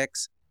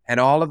tactics and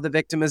all of the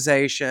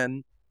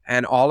victimization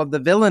and all of the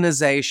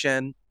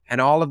villainization and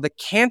all of the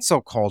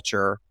cancel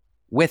culture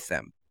with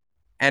them.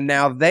 And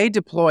now they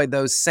deploy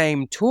those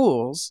same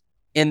tools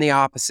in the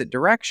opposite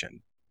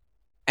direction.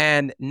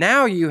 And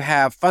now you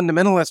have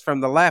fundamentalists from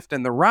the left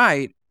and the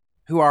right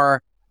who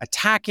are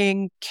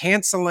attacking,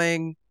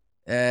 canceling,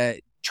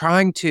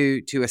 trying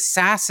to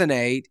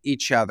assassinate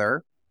each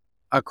other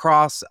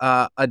across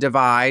a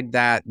divide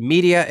that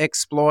media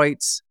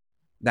exploits,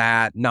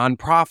 that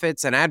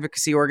nonprofits and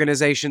advocacy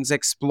organizations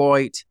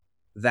exploit,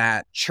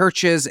 that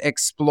churches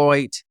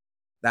exploit,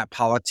 that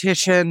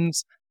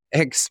politicians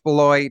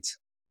exploit.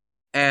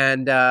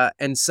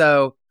 And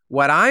so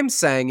what I'm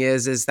saying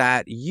is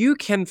that you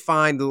can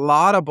find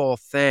laudable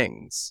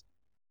things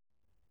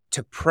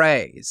to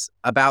praise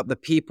about the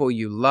people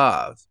you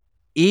love,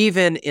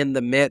 even in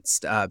the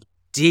midst of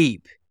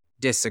deep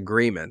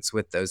disagreements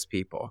with those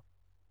people.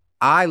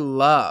 I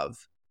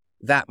love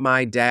that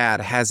my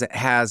dad has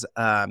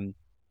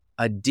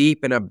a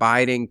deep and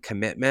abiding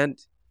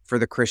commitment for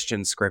the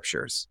Christian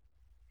scriptures,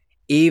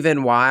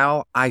 even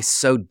while I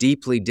so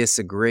deeply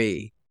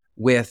disagree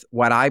with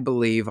what I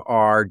believe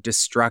are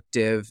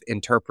destructive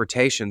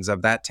interpretations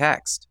of that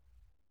text.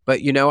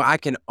 But, I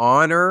can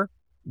honor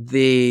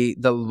the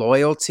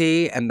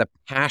loyalty and the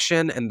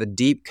passion and the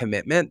deep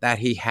commitment that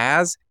he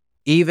has,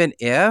 even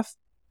if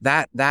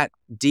that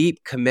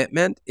deep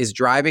commitment is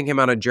driving him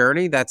on a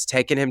journey that's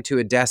taken him to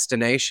a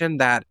destination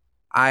that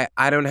I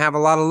don't have a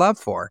lot of love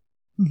for.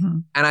 Mm-hmm.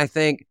 And I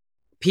think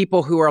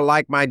people who are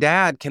like my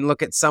dad can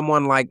look at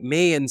someone like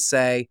me and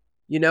say,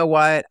 you know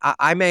what,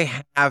 I may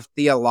have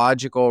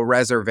theological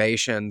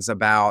reservations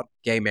about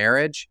gay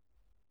marriage,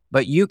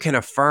 but you can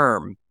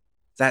affirm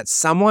that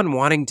someone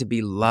wanting to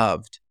be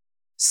loved,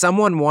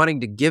 someone wanting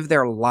to give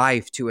their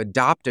life to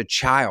adopt a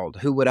child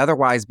who would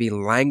otherwise be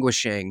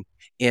languishing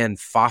in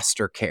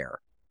foster care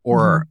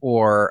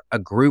or a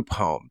group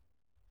home,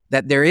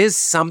 that there is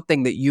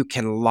something that you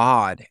can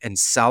laud and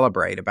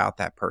celebrate about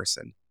that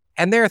person.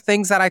 And there are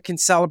things that I can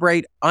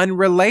celebrate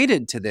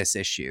unrelated to this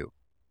issue,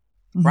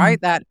 right?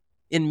 That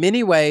in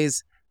many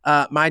ways,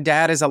 my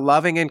dad is a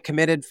loving and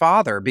committed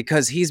father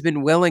because he's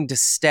been willing to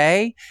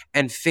stay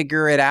and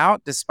figure it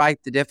out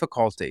despite the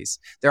difficulties.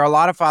 There are a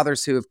lot of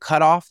fathers who have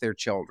cut off their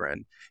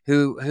children,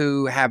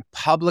 who have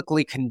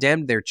publicly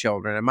condemned their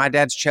children. And my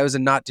dad's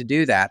chosen not to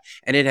do that.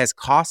 And it has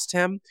cost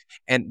him.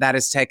 And that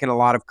has taken a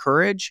lot of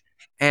courage.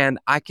 And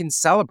I can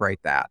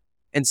celebrate that.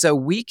 And so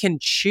we can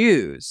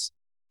choose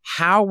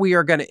how we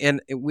are going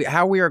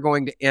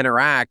to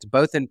interact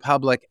both in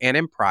public and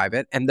in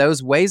private. And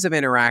those ways of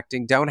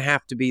interacting don't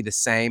have to be the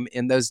same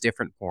in those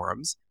different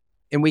forums.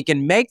 And we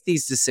can make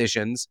these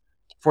decisions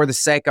for the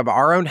sake of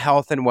our own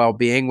health and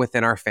well-being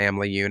within our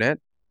family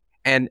unit.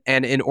 And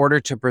in order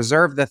to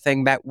preserve the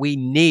thing that we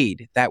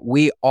need, that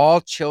we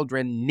all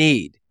children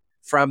need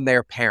from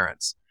their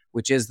parents,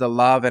 which is the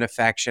love and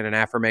affection and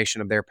affirmation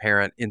of their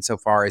parent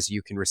insofar as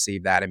you can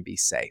receive that and be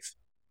safe.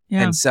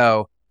 Yeah. And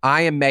so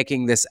I am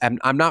making this,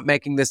 I'm not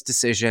making this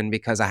decision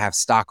because I have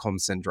Stockholm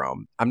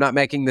syndrome. I'm not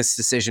making this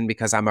decision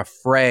because I'm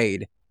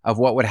afraid of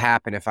what would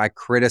happen if I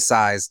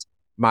criticized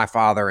my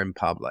father in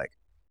public.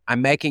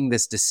 I'm making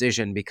this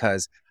decision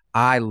because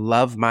I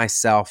love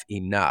myself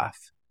enough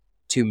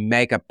to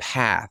make a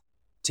path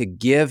to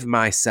give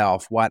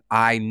myself what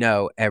I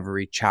know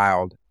every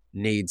child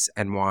needs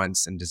and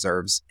wants and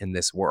deserves in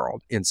this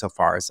world,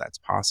 insofar as that's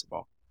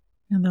possible.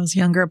 And those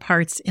younger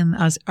parts in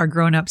us, our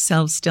grown-up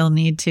selves, still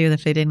need to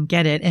if they didn't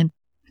get it. And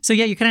so,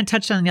 yeah, you kind of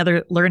touched on the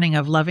other learning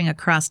of loving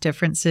across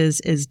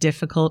differences is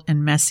difficult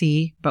and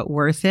messy, but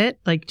worth it.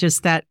 Like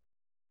just that,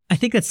 I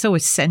think that's so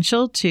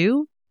essential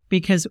too,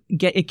 because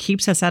it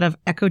keeps us out of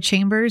echo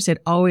chambers. It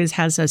always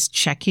has us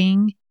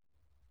checking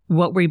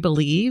what we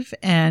believe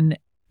and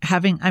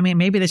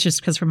maybe that's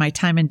just because from my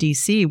time in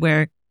DC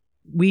where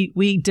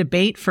we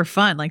debate for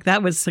fun. Like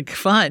that was like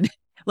fun.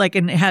 Like,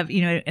 and have,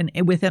 and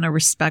within a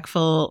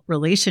respectful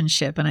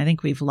relationship. And I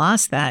think we've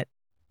lost that.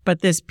 But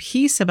this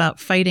piece about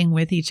fighting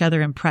with each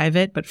other in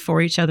private, but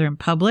for each other in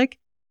public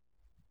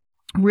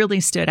really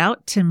stood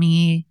out to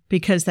me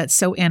because that's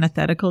so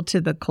antithetical to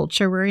the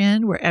culture we're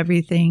in, where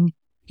everything,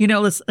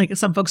 like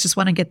some folks just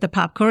want to get the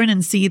popcorn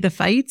and see the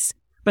fights.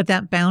 But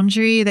that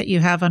boundary that you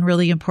have on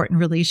really important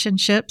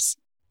relationships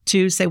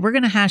to say, we're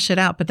going to hash it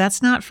out, but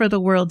that's not for the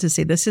world to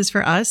see. This is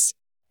for us.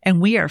 And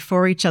we are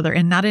for each other,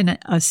 and not in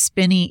a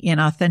spinny,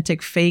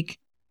 inauthentic, fake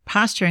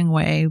posturing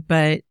way,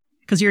 but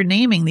because you're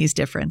naming these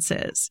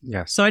differences.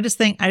 Yes. So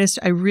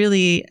I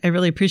really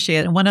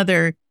appreciate it. And one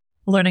other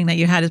learning that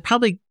you had is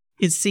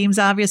it seems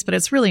obvious, but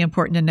it's really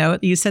important to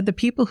note. You said the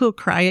people who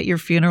cry at your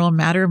funeral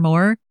matter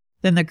more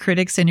than the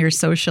critics in your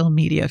social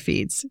media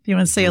feeds. Do you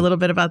want to say a little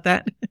bit about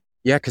that?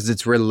 Yeah, because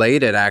it's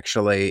related,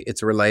 actually.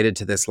 It's related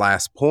to this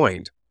last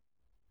point.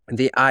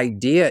 The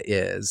idea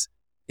is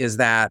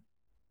that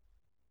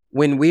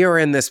when we are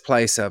in this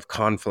place of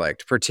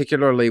conflict,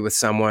 particularly with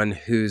someone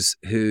whose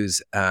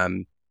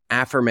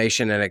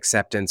affirmation and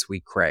acceptance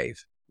we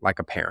crave, like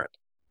a parent,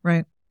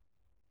 right?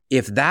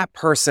 If that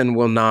person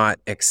will not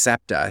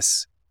accept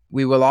us,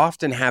 we will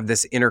often have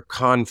this inner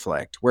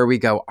conflict where we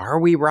go, are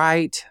we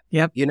right?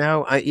 Yep.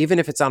 Even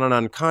if it's on an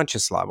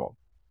unconscious level.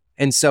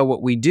 And so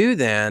what we do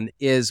then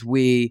is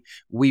we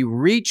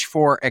reach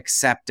for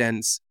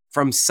acceptance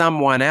from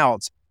someone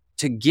else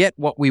to get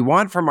what we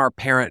want from our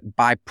parent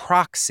by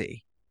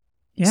proxy.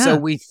 Yeah. So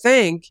we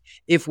think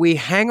if we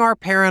hang our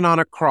parent on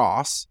a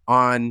cross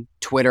on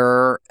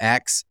Twitter,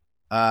 X,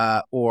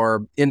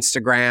 or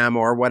Instagram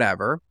or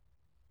whatever,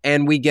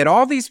 and we get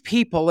all these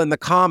people in the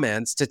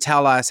comments to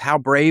tell us how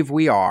brave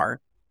we are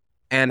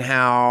and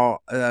how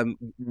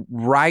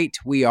right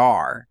we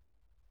are,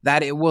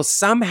 that it will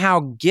somehow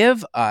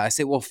give us,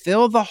 it will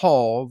fill the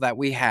hole that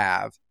we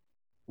have,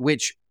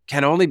 which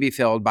can only be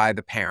filled by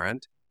the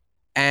parent.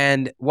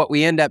 And what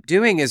we end up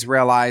doing is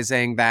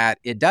realizing that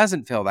it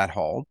doesn't fill that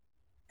hole.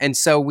 And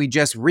so we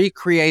just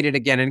recreate it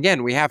again and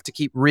again. We have to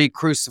keep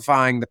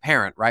re-crucifying the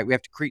parent, right? We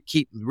have to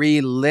keep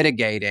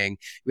re-litigating.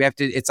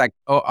 It's like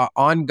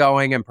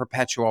ongoing and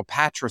perpetual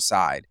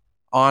patricide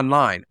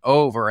online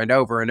over and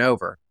over and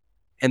over.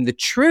 And the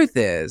truth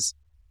is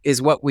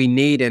what we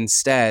need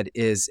instead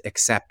is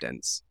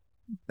acceptance.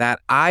 That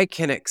I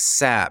can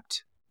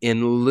accept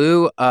in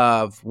lieu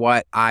of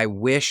what I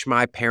wish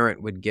my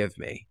parent would give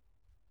me.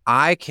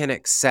 I can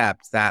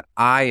accept that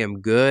I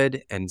am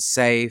good and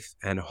safe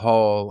and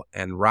whole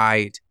and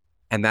right,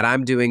 and that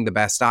I'm doing the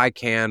best I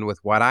can with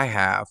what I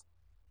have.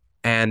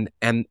 And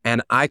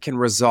I can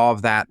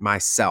resolve that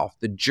myself.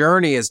 The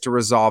journey is to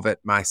resolve it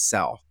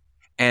myself.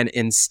 And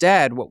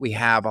instead, what we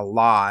have a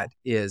lot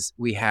is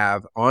we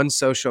have on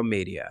social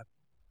media,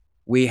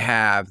 we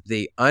have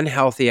the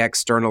unhealthy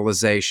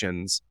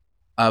externalizations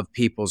of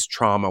people's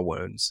trauma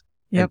wounds.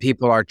 Yep. And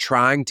people are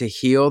trying to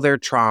heal their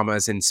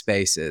traumas in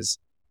spaces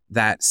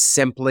that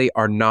simply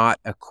are not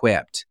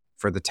equipped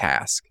for the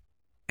task.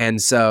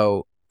 And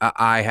so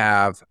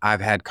I've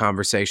had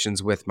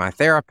conversations with my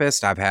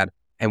therapist.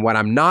 And what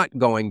I'm not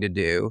going to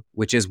do,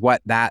 which is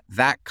what that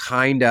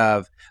kind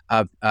of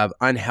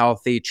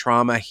unhealthy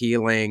trauma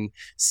healing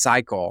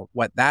cycle,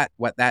 what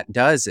that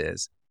does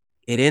is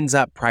it ends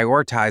up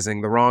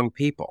prioritizing the wrong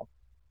people.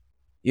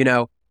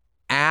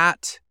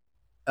 At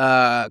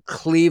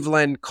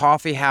Cleveland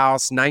Coffee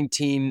House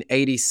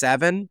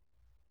 1987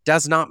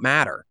 does not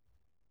matter.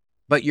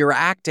 But you're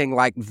acting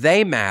like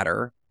they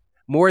matter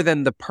more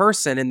than the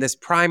person in this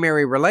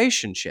primary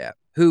relationship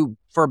who,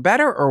 for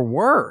better or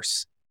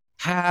worse,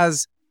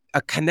 has a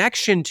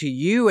connection to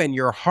you and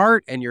your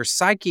heart and your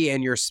psyche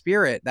and your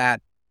spirit that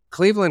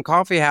Cleveland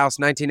Coffee House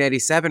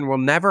 1987 will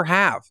never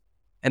have.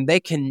 And they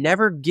can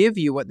never give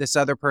you what this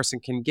other person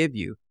can give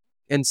you.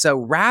 And so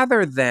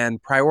rather than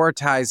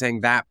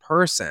prioritizing that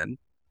person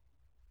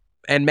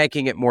and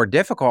making it more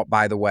difficult,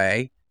 by the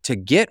way, to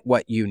get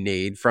what you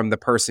need from the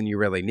person you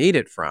really need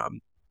it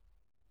from,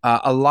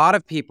 a lot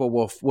of people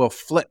will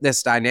flip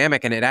this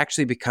dynamic and it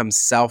actually becomes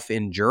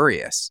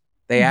self-injurious.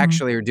 They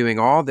actually are doing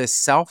all this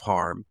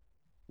self-harm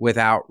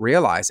without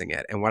realizing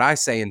it. And what I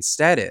say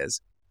instead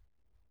is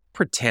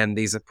pretend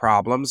these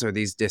problems or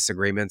these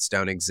disagreements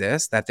don't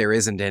exist, that there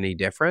isn't any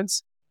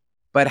difference,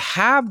 but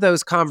have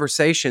those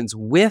conversations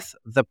with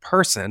the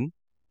person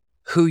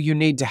who you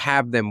need to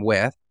have them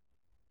with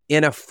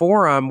in a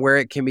forum where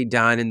it can be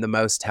done in the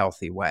most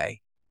healthy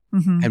way,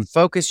 and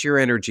focus your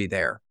energy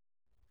there.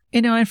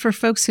 And for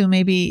folks who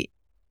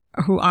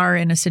are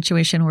in a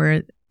situation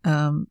where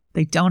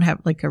they don't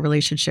have like a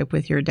relationship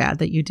with your dad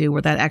that you do,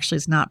 where that actually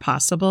is not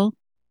possible,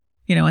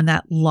 and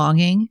that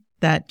longing,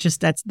 that's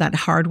that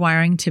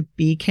hardwiring to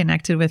be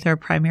connected with our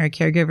primary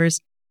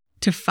caregivers,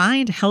 to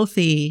find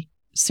healthy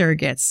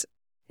surrogates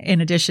in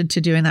addition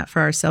to doing that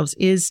for ourselves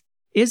is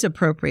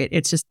appropriate.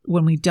 It's just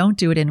when we don't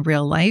do it in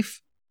real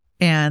life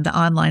and the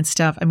online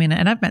stuff. And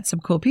I've met some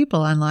cool people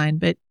online,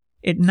 but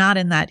it not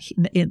in that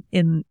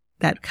in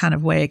that kind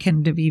of way. It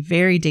can be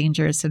very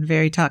dangerous and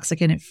very toxic,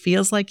 and it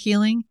feels like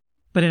healing,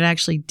 but it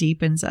actually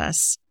deepens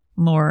us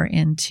more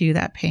into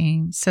that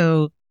pain.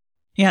 So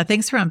yeah,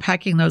 thanks for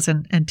unpacking those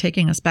and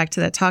taking us back to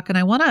that talk. And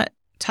I want to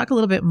talk a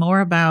little bit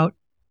more about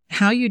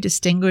how you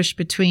distinguish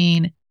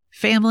between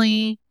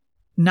family,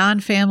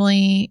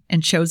 non-family,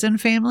 and chosen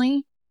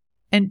family.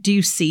 And do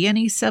you see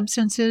any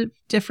substantive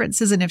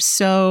differences? And if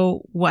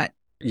so, what?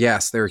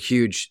 Yes, there are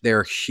huge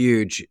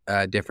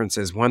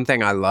differences. One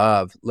thing I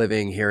love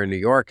living here in New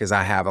York is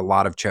I have a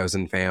lot of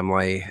chosen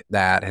family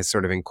that has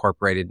sort of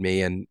incorporated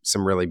me in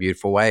some really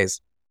beautiful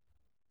ways.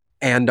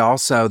 And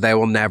also, they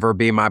will never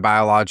be my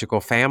biological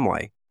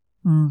family.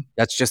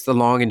 That's just the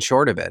long and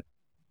short of it.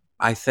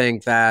 I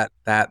think that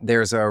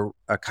there's a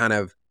kind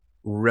of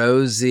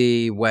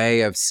rosy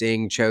way of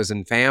seeing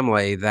chosen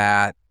family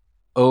that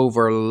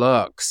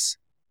overlooks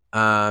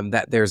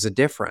that there's a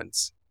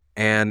difference.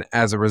 And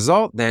as a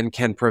result, then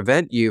can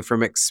prevent you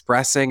from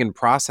expressing and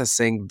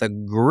processing the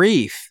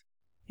grief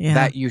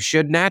that you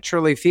should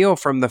naturally feel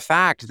from the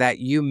fact that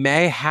you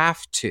may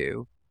have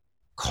to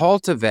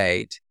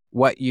cultivate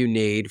what you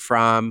need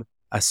from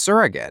a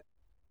surrogate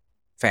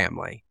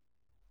family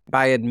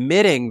by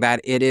admitting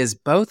that it is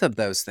both of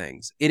those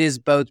things. It is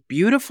both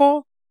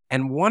beautiful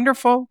and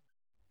wonderful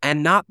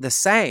and not the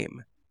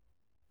same.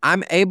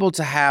 I'm able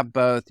to have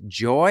both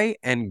joy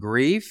and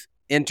grief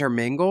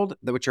intermingled,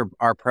 which are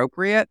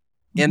appropriate,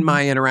 in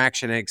my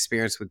interaction and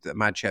experience with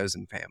my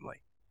chosen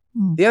family.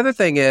 Mm. The other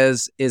thing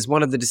is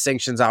one of the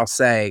distinctions I'll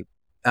say,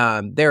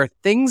 there are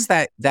things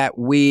that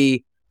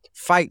we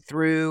fight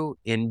through,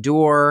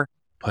 endure,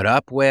 put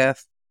up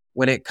with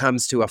when it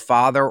comes to a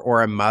father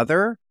or a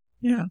mother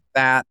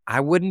that I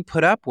wouldn't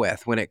put up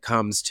with when it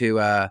comes to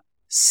a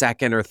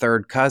second or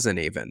third cousin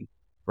even,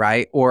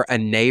 right? Or a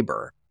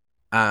neighbor.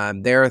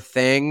 There are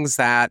things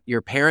that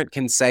your parent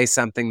can say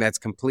something that's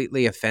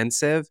completely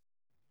offensive,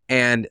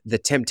 and the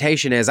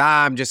temptation is,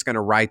 I'm just going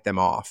to write them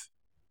off.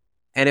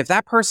 And if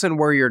that person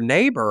were your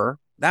neighbor,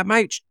 that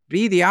might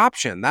be the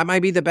option. That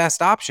might be the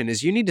best option,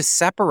 is you need to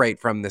separate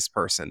from this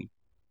person.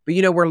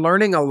 But, we're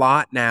learning a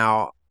lot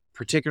now,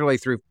 particularly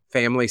through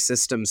family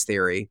systems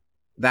theory,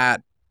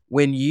 that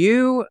when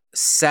you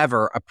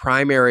sever a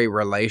primary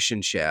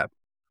relationship,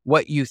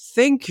 what you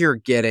think you're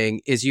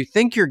getting is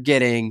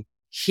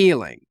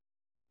healing.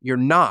 You're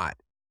not.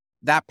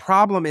 That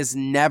problem is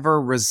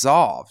never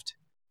resolved.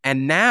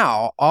 And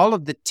now all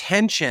of the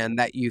tension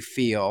that you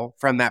feel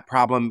from that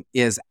problem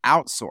is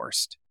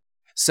outsourced.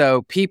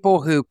 So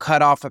people who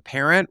cut off a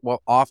parent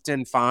will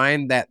often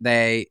find that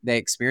they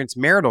experience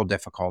marital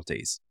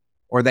difficulties,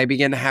 or they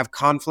begin to have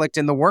conflict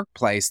in the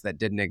workplace that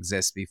didn't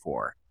exist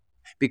before,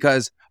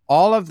 because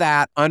all of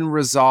that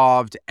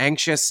unresolved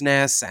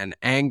anxiousness and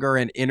anger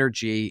and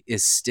energy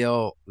is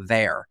still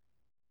there.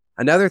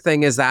 Another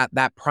thing is that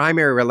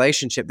primary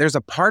relationship, there's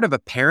a part of a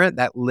parent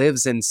that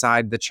lives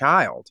inside the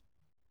child.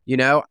 When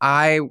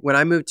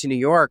I moved to New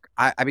York,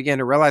 I began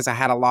to realize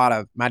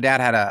my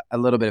dad had a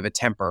little bit of a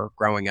temper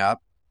growing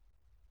up.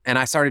 And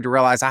I started to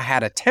realize I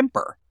had a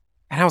temper.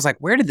 And I was like,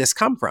 where did this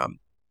come from?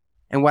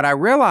 And what I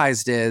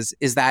realized is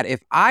that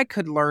if I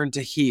could learn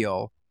to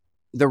heal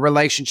the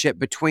relationship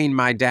between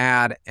my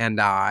dad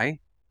and I,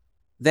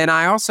 then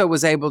I also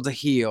was able to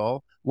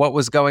heal what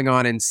was going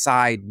on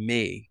inside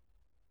me.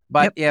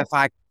 But if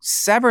I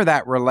sever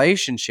that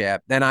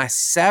relationship, then I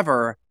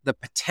sever the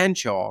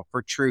potential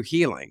for true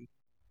healing.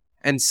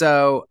 And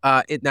so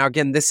now,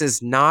 again, this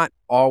is not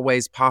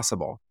always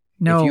possible.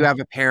 No. If you have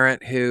a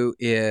parent who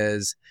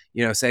is,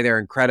 say they're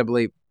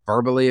incredibly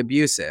verbally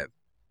abusive,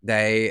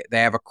 they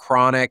have a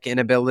chronic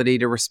inability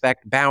to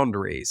respect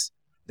boundaries,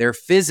 they're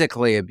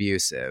physically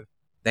abusive,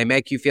 they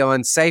make you feel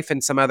unsafe in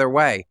some other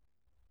way,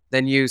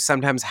 then you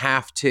sometimes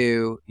have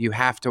to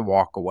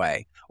walk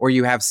away, or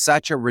you have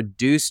such a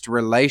reduced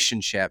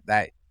relationship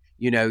that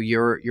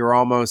you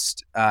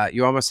almost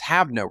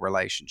have no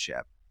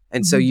relationship.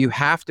 And so you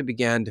have to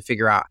begin to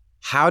figure out,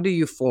 how do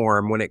you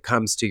form, when it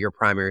comes to your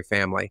primary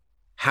family,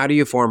 how do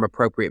you form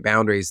appropriate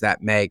boundaries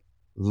that make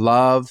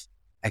love,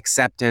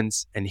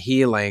 acceptance, and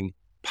healing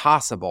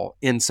possible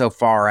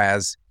insofar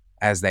as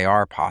they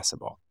are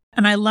possible?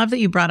 And I love that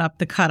you brought up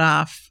the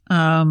cutoff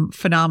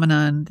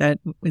phenomenon that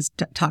was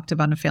talked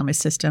about in family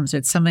systems.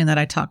 It's something that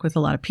I talk with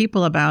a lot of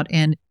people about,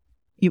 and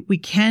we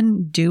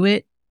can do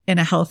it in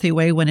a healthy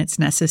way when it's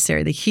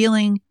necessary. The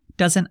healing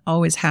doesn't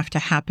always have to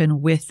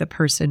happen with the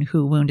person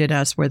who wounded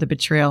us, where the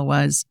betrayal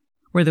was,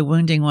 where the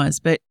wounding was.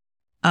 But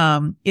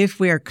if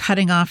we are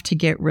cutting off to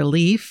get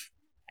relief,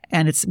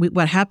 and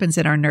what happens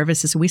in our nervous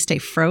system, we stay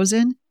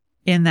frozen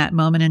in that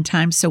moment in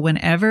time. So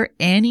whenever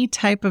any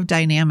type of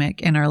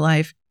dynamic in our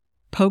life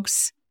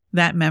pokes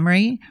that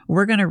memory,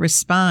 we're going to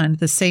respond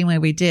the same way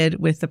we did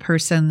with the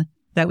person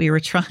that we were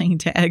trying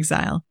to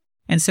exile.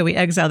 And so we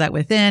exile that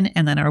within,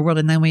 and then our world,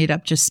 and then we end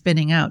up just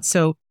spinning out.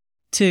 So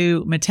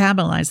to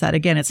metabolize that,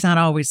 again, it's not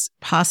always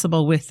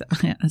possible with,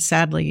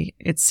 sadly,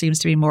 it seems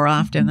to be more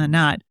often than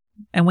not.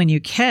 And when you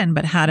can,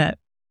 but how to,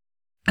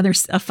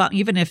 there's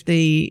even if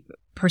the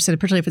person,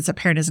 particularly if it's a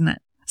parent,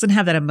 doesn't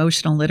have that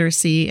emotional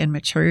literacy and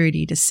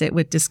maturity to sit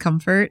with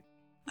discomfort,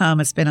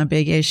 it's been a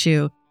big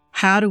issue.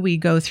 How do we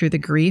go through the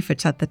grief?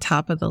 It's at the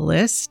top of the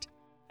list.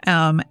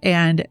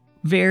 And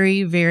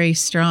very, very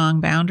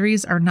strong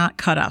boundaries are not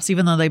cutoffs,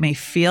 even though they may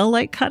feel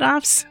like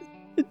cutoffs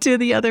to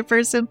the other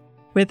person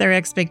with their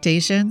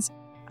expectations.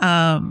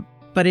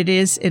 But it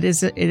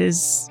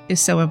is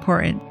so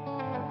important.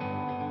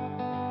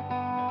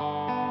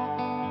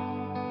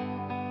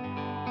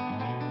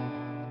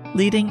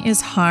 Leading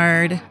is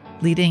hard.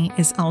 Leading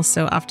is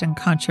also often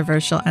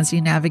controversial as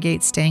you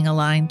navigate staying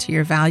aligned to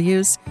your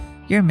values,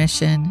 your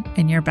mission,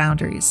 and your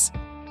boundaries.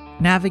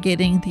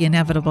 Navigating the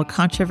inevitable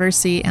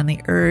controversy and the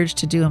urge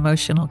to do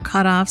emotional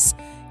cutoffs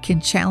can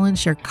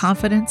challenge your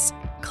confidence,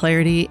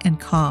 clarity, and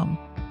calm.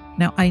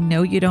 Now, I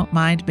know you don't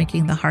mind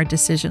making the hard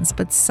decisions,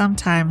 but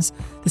sometimes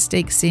the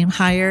stakes seem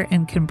higher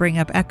and can bring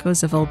up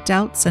echoes of old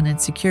doubts and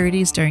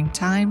insecurities during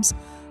times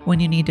when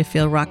you need to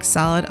feel rock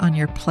solid on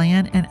your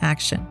plan and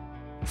action.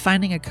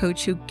 Finding a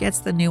coach who gets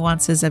the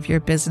nuances of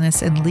your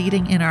business and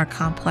leading in our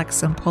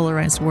complex and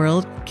polarized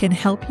world can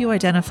help you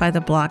identify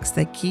the blocks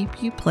that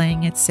keep you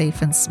playing it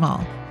safe and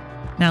small.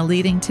 Now,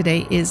 leading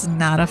today is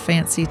not a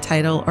fancy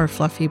title or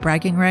fluffy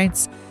bragging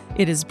rights.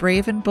 It is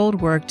brave and bold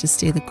work to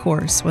stay the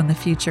course when the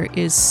future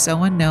is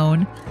so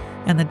unknown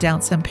and the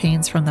doubts and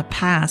pains from the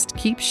past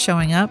keep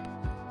showing up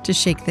to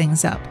shake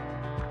things up.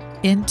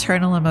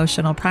 Internal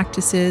emotional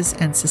practices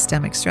and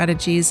systemic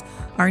strategies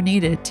are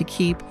needed to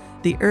keep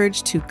the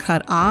urge to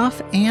cut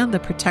off and the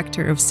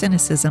protector of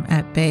cynicism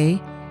at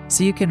bay,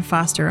 so you can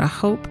foster a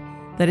hope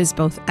that is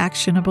both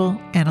actionable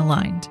and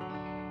aligned.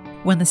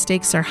 When the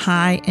stakes are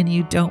high and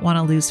you don't want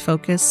to lose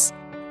focus,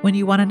 when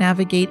you want to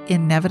navigate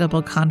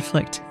inevitable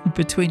conflict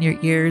between your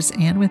ears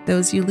and with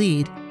those you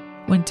lead,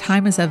 when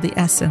time is of the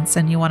essence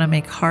and you want to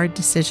make hard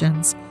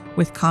decisions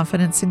with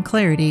confidence and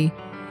clarity,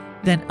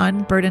 then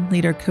Unburdened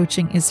Leader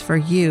Coaching is for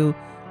you,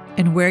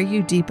 and where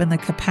you deepen the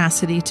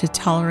capacity to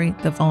tolerate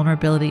the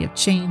vulnerability of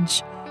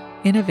change,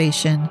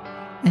 innovation,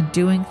 and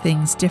doing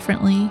things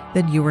differently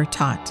than you were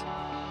taught.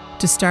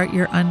 To start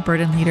your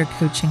Unburdened Leader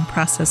Coaching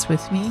process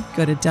with me,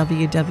 go to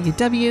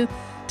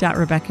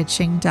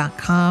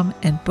www.rebeccaching.com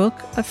and book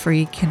a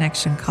free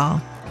connection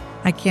call.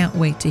 I can't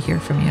wait to hear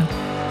from you.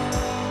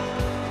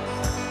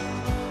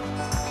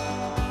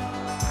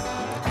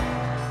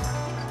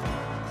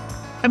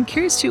 I'm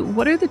curious too,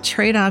 what are the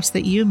trade-offs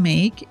that you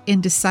make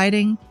in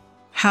deciding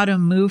how to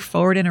move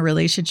forward in a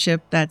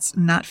relationship that's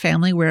not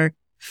family, where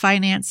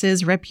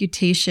finances,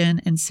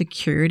 reputation, and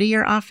security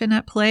are often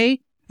at play?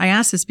 I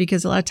ask this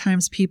because a lot of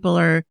times people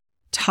are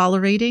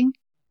tolerating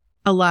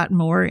a lot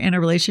more in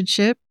a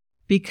relationship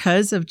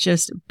because of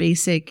just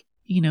basic,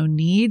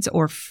 needs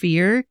or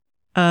fear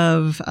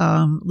of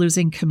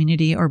losing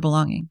community or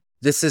belonging.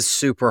 This is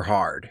super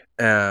hard.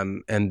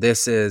 And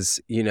this is,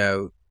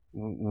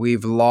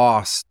 we've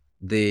lost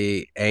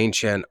the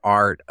ancient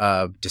art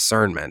of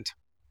discernment.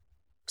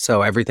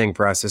 So everything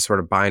for us is sort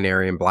of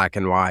binary and black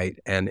and white.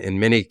 And in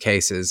many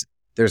cases,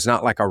 there's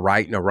not like a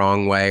right and a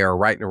wrong way or a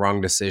right and a wrong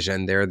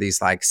decision. There are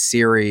these like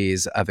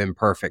series of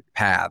imperfect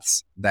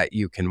paths that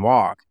you can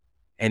walk,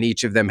 and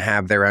each of them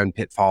have their own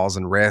pitfalls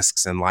and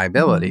risks and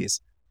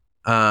liabilities.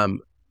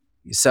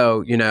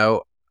 So,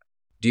 do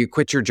you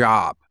quit your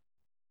job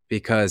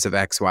because of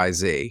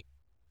XYZ?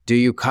 Do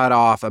you cut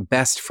off a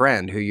best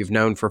friend who you've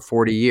known for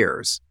 40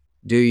 years?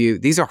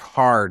 These are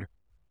hard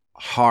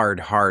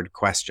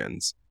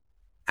questions.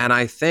 And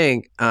I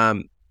think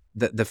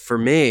that for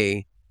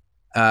me,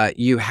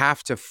 you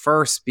have to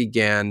first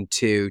begin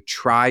to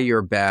try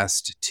your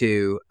best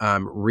to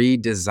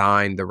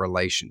redesign the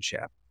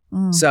relationship.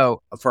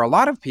 So for a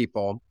lot of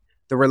people,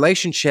 the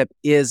relationship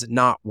is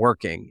not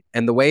working.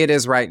 And the way it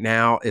is right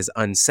now is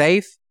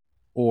unsafe,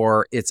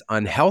 or it's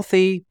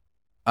unhealthy.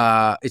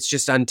 It's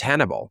just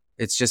untenable.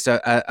 It's just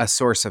a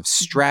source of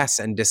stress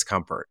and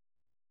discomfort.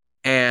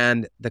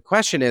 And the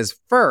question is,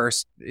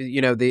 first,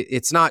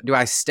 it's not, do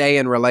I stay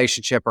in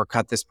relationship or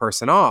cut this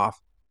person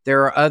off?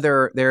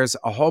 There's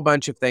a whole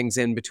bunch of things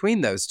in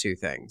between those two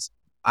things.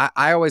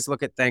 I always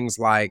look at things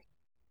like,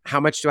 how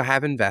much do I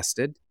have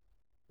invested,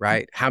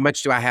 right? How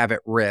much do I have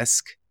at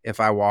risk if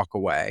I walk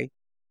away?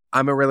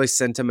 I'm a really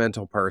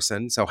sentimental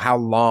person. So how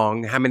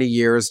many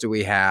years do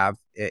we have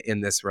in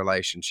this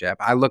relationship?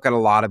 I look at a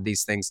lot of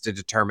these things to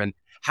determine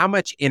how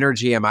much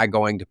energy am I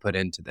going to put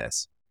into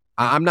this?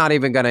 I'm not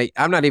even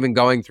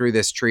going through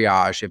this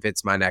triage if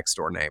it's my next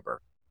door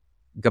neighbor.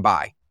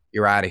 Goodbye.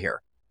 You're out of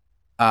here.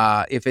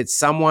 If it's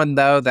someone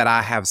though that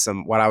I have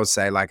some, what I would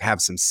say, like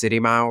have some city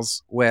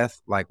miles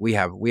with, like we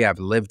have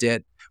lived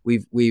it.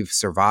 We've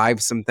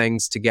survived some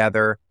things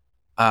together.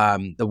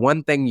 The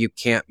one thing you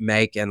can't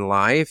make in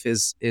life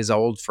is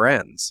old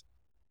friends.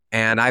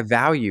 And I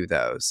value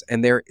those.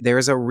 And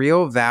there's a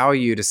real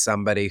value to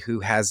somebody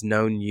who has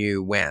known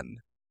you when.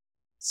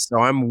 So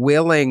I'm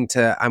willing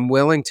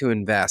to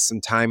invest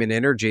some time and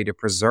energy to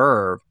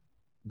preserve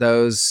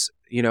those,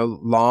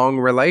 long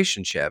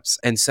relationships.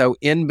 And so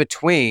in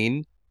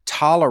between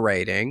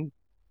tolerating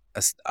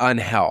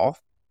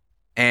unhealth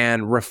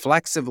and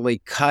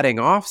reflexively cutting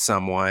off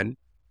someone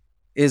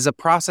is a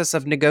process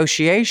of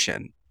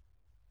negotiation.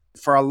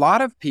 For a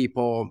lot of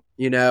people,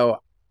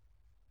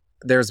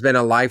 there's been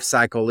a life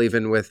cycle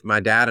even with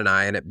my dad and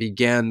I, and it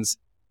begins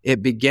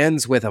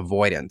with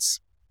avoidance.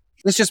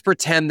 Let's just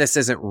pretend this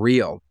isn't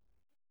real,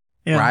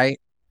 right?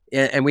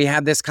 And we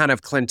have this kind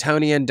of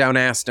Clintonian don't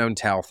ask, don't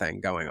tell thing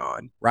going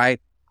on,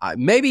 right?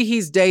 Maybe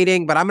he's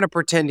dating, but I'm going to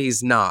pretend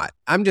he's not.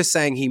 I'm just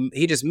saying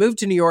he just moved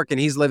to New York and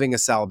he's living a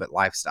celibate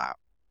lifestyle.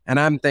 And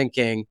I'm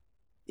thinking,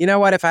 you know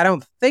what, if I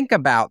don't think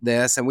about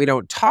this and we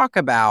don't talk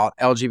about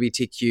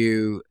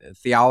LGBTQ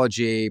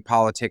theology,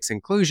 politics,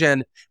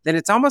 inclusion, then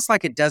it's almost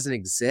like it doesn't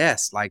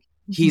exist. Like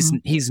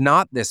he's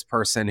not this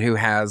person who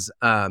has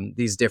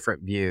these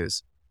different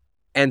views.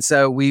 And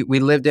so we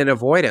lived in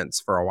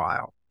avoidance for a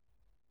while.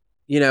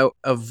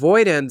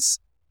 Avoidance,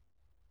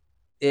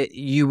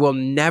 you will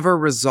never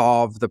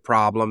resolve the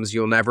problems.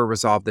 You'll never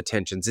resolve the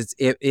tensions.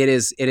 It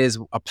is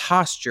a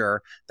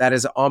posture that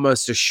is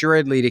almost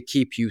assuredly to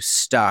keep you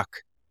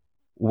stuck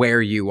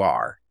where you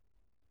are.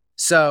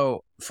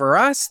 So for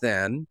us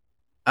then,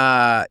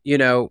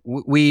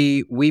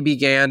 we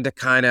began to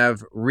kind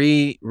of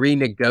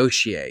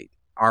renegotiate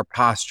our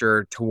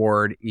posture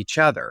toward each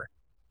other.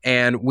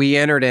 And we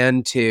entered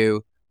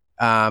into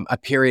a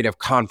period of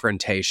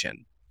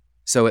confrontation.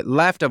 So it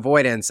left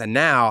avoidance and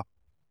now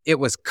it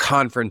was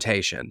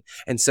confrontation.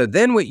 And so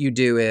then what you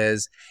do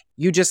is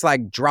you just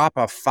like drop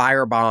a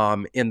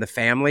firebomb in the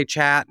family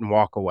chat and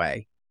walk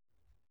away,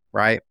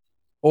 right?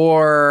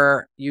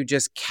 or you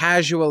just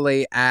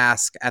casually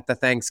ask at the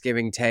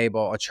Thanksgiving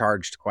table a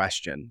charged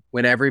question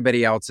when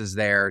everybody else is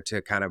there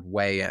to kind of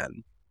weigh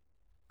in.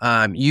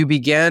 You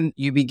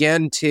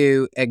begin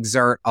to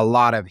exert a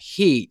lot of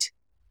heat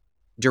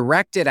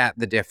directed at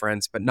the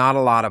difference, but not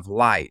a lot of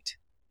light.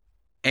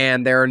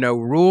 And there are no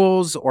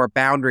rules or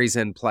boundaries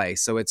in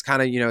place. So it's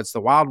kind of, it's the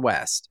Wild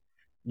West.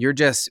 You're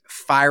just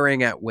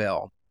firing at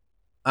will.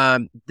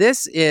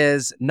 This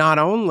is not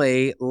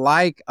only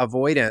like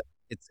avoidance,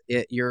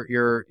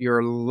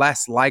 you're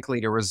less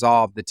likely to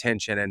resolve the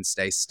tension and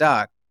stay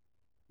stuck,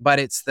 but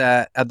it's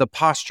the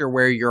posture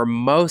where you're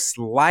most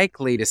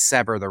likely to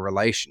sever the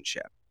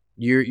relationship.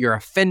 You're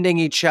offending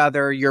each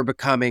other. You're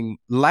becoming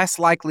less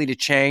likely to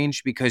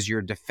change because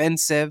you're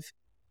defensive.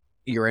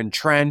 You're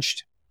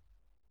entrenched.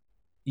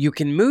 You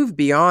can move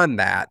beyond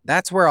that.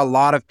 That's where a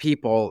lot of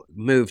people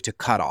move to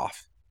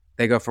cutoff.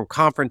 They go from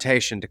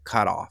confrontation to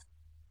cutoff.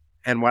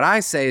 And what I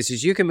say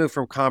is you can move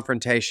from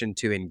confrontation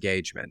to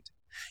engagement.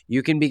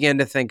 You can begin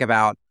to think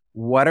about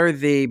what are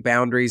the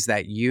boundaries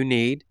that you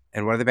need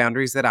and what are the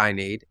boundaries that I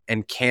need,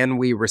 and can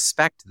we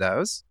respect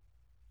those?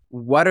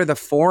 What are the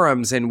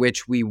forums in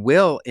which we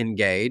will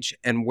engage,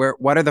 and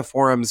what are the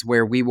forums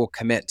where we will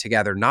commit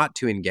together not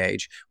to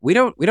engage? We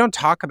don't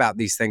talk about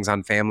these things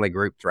on family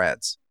group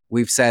threads.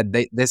 We've said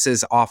this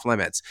is off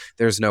limits.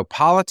 There's no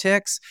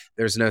politics.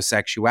 There's no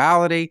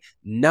sexuality.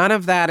 None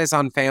of that is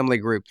on family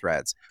group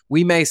threads.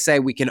 We may say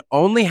we can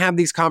only have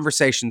these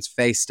conversations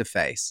face to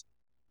face.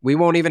 We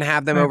won't even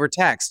have them over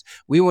text.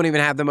 We won't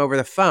even have them over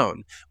the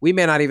phone. We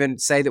may not even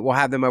say that we'll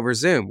have them over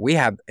Zoom.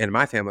 In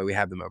my family, we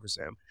have them over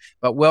Zoom.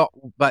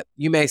 But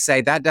you may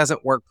say that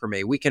doesn't work for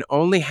me. We can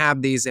only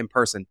have these in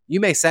person. You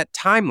may set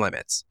time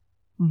limits.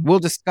 Mm-hmm. We'll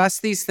discuss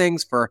these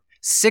things for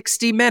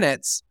 60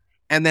 minutes.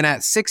 And then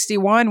at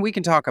 61, we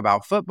can talk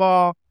about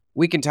football.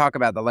 We can talk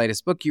about the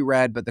latest book you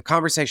read, but the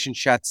conversation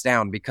shuts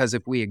down because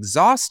if we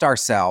exhaust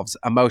ourselves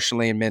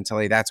emotionally and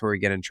mentally, that's where we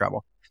get in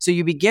trouble. So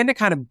you begin to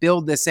kind of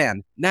build this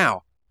in.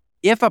 Now,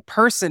 if a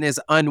person is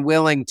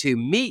unwilling to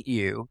meet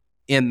you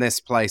in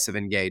this place of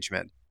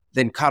engagement,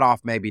 then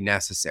cutoff may be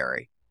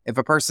necessary. If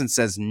a person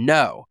says,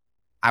 no,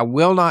 I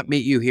will not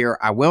meet you here.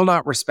 I will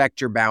not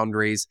respect your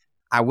boundaries.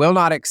 I will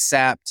not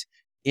accept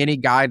any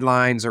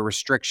guidelines or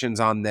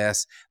restrictions on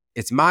this.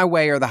 It's my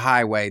way or the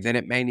highway, then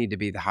it may need to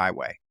be the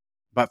highway.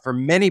 But for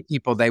many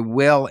people, they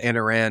will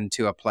enter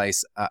into a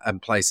place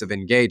of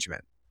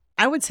engagement.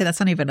 I would say that's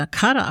not even a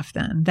cutoff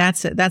then.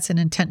 That's an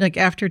intent, like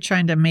after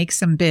trying to make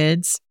some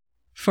bids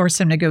for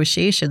some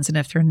negotiations. And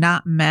if they're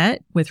not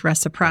met with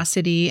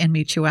reciprocity and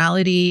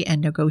mutuality and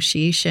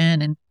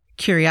negotiation and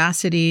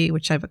curiosity,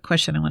 which I have a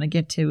question I want to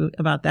get to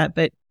about that,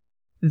 but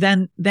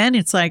then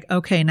it's like,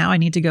 okay, now I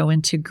need to go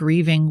into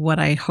grieving what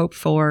I hope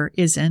for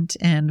isn't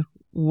and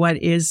what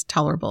is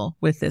tolerable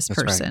with this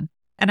person. Right.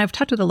 And I've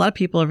talked with a lot of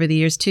people over the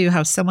years too,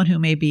 how someone who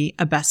may be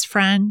a best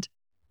friend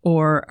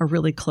or a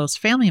really close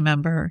family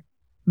member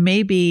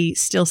may be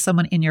still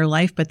someone in your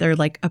life, but they're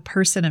like a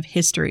person of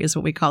history is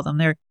what we call them.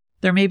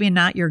 They're maybe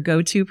not your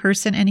go-to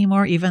person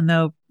anymore, even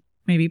though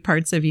maybe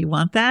parts of you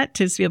want that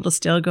to be able to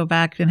still go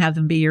back and have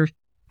them be your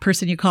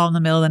person you call in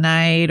the middle of the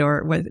night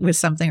or with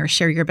something or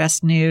share your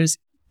best news.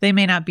 They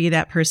may not be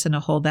that person to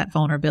hold that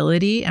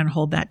vulnerability and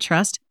hold that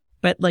trust.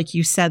 But like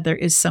you said, there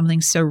is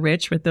something so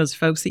rich with those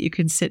folks that you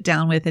can sit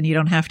down with and you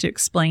don't have to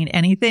explain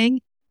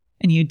anything.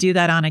 And you do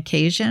that on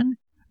occasion,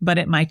 but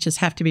it might just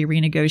have to be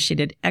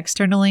renegotiated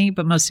externally.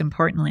 But most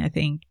importantly, I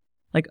think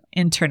like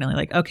internally,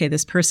 like, okay,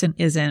 this person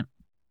isn't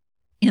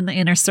in the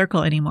inner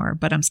circle anymore,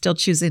 but I'm still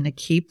choosing to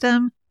keep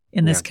them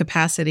in this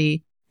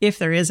capacity if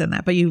there is in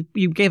that. But you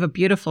gave a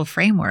beautiful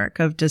framework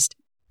of just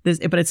this,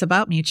 but it's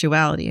about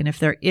mutuality. And if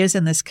there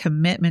isn't this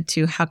commitment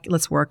to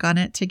let's work on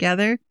it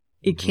together,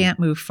 it can't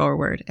move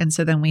forward. And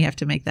so then we have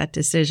to make that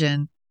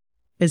decision.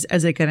 Is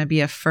it going to be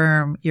a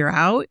firm you're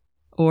out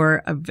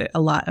or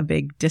a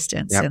big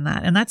distance in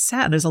that? And that's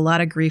sad. There's a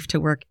lot of grief to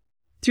work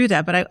through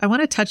that. But I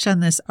want to touch on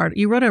this.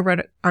 You wrote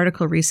an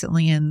article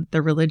recently in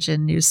the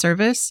Religion News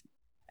Service,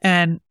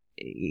 and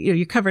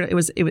you covered it.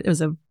 It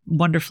was a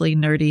wonderfully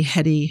nerdy,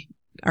 heady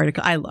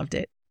article. I loved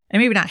it.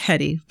 And maybe not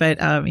heady,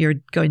 but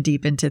you're going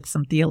deep into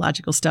some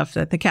theological stuff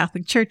that the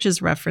Catholic Church is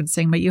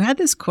referencing. But you had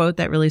this quote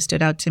that really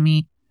stood out to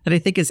me that I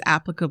think is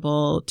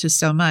applicable to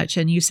so much.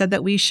 And you said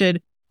that we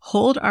should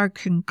hold our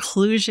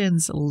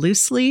conclusions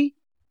loosely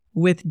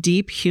with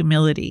deep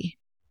humility,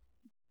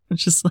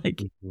 which is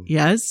like,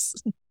 yes.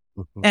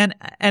 And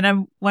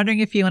I'm wondering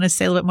if you want to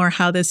say a little bit more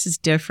how this is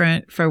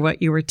different for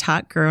what you were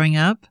taught growing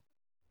up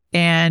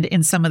and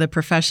in some of the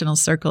professional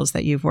circles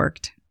that you've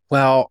worked.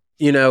 Well,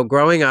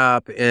 growing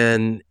up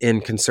in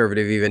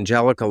conservative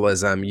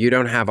evangelicalism, you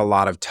don't have a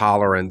lot of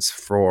tolerance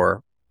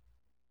for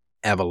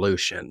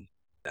evolution.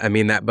 I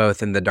mean that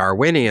both in the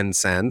Darwinian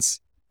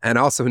sense and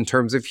also in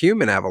terms of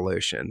human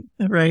evolution.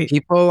 Right.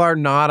 People are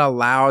not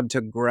allowed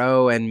to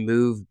grow and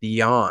move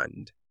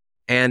beyond.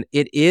 And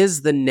it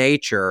is the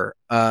nature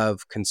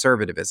of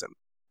conservatism,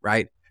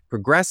 right?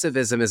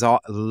 Progressivism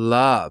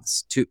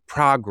loves to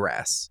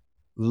progress,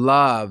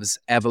 loves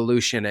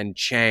evolution and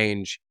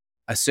change,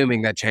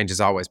 assuming that change is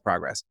always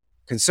progress.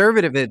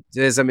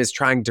 Conservatism is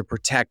trying to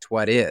protect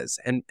what is.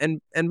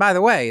 And by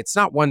the way, it's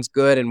not one's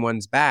good and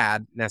one's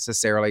bad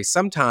necessarily.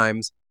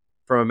 Sometimes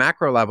from a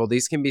macro level,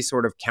 these can be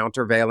sort of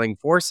countervailing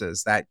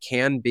forces that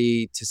can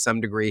be to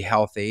some degree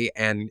healthy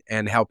and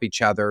help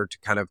each other to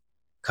kind of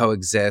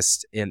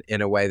coexist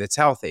in a way that's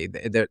healthy.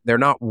 They're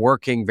not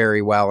working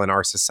very well in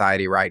our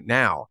society right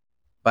now,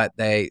 but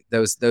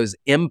those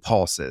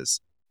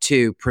impulses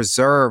to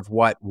preserve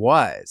what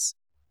was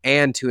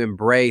and to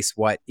embrace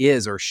what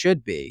is or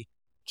should be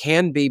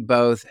can be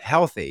both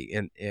healthy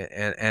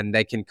and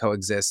they can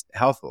coexist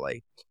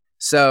healthily.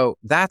 So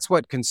that's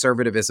what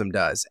conservatism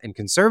does. And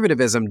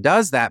conservatism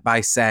does that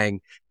by saying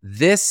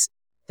this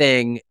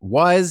thing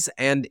was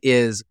and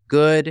is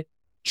good,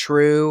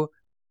 true,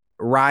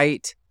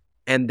 right,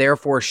 and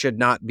therefore should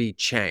not be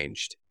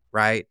changed,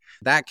 right?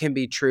 That can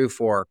be true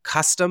for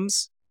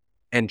customs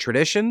and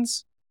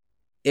traditions.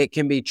 It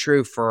can be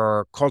true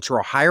for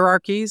cultural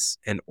hierarchies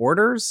and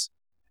orders,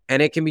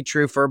 and it can be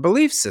true for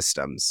belief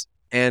systems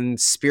and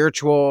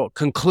spiritual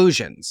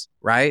conclusions,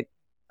 right?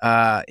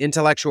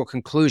 Intellectual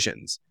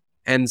conclusions.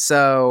 And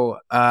so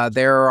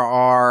there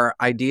are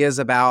ideas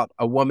about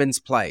a woman's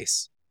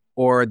place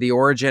or the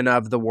origin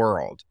of the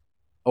world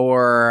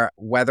or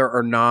whether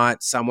or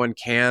not someone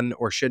can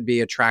or should be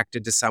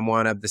attracted to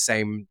someone of the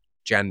same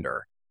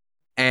gender.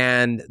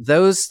 And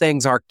those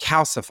things are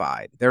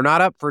calcified. They're not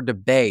up for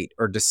debate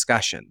or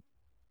discussion.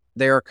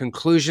 They are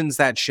conclusions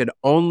that should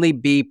only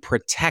be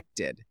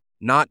protected,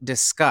 not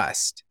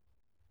discussed.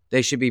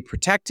 They should be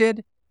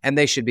protected and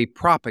they should be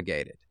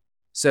propagated.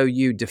 So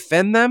you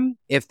defend them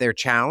if they're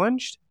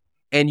challenged,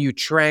 and you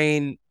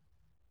train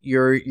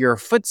your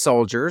foot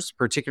soldiers,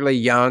 particularly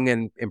young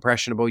and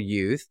impressionable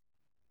youth,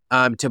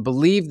 to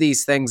believe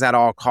these things at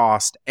all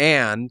cost,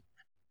 and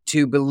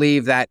to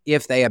believe that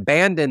if they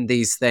abandon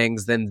these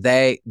things, then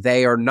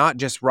they are not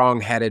just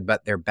wrong-headed,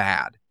 but they're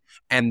bad.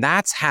 And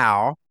that's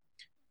how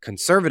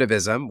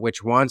conservatism,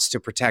 which wants to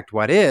protect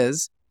what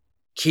is,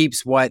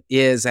 keeps what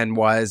is and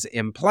was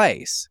in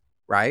place,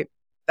 right?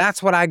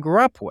 That's what I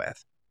grew up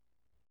with.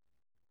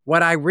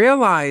 What I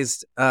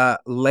realized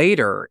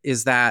later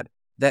is that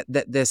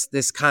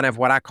this kind of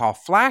what I call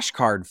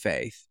flashcard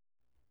faith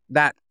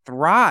that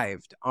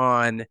thrived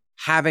on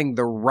having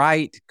the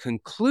right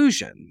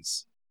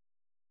conclusions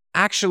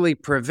actually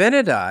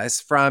prevented us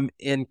from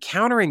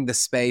encountering the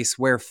space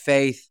where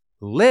faith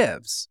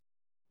lives,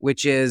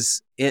 which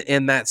is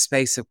in that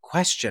space of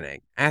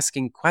questioning,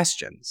 asking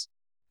questions.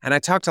 And I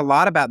talked a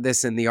lot about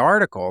this in the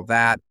article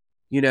that,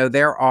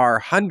 there are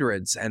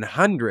hundreds and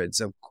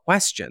hundreds of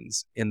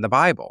questions in the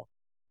Bible,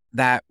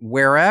 that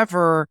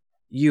wherever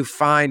you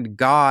find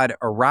God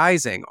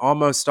arising,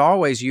 almost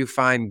always you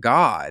find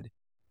God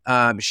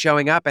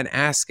showing up and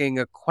asking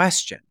a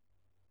question.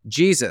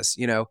 Jesus,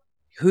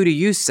 who do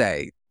you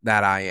say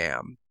that I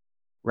am?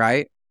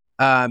 Right?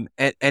 And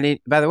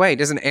by the way, he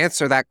doesn't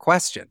answer that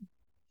question.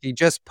 He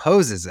just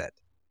poses it.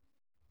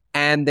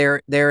 And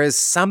there is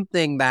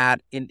something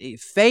that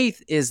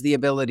faith is the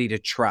ability to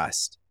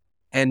trust.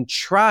 And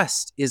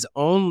trust is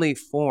only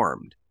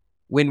formed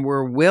when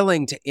we're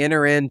willing to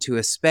enter into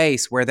a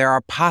space where there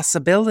are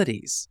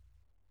possibilities.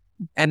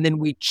 And then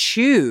we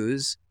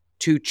choose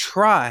to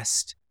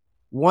trust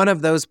one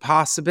of those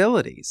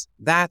possibilities.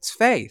 That's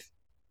faith.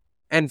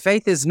 And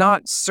faith is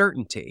not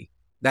certainty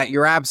that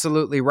you're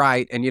absolutely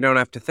right and you don't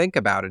have to think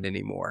about it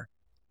anymore.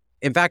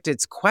 In fact,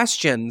 it's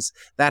questions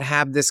that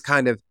have this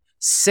kind of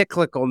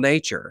cyclical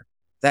nature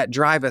that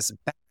drive us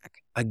back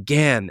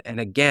again and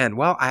again.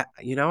 Well, I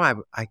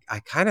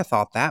kind of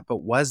thought that,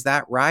 but was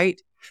that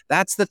right?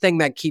 That's the thing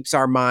that keeps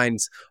our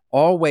minds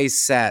always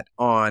set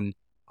on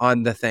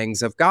the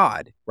things of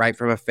God, right?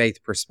 From a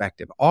faith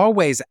perspective,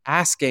 always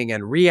asking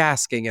and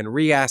re-asking and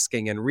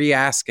re-asking and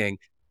re-asking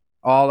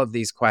all of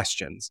these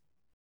questions.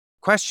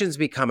 Questions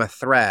become a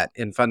threat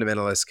in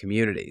fundamentalist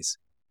communities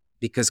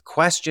because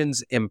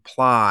questions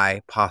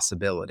imply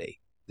possibility.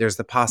 There's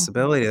the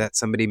possibility that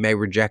somebody may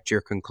reject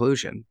your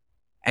conclusion.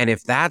 And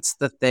if that's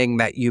the thing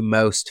that you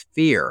most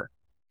fear,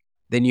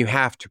 then you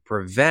have to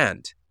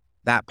prevent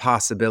that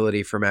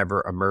possibility from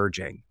ever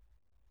emerging.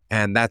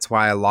 And that's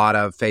why a lot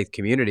of faith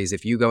communities,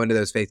 if you go into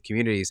those faith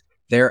communities,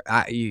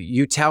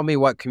 you tell me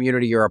what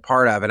community you're a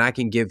part of, and I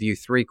can give you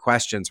 3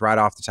 questions right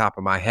off the top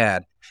of my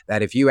head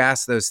that if you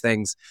ask those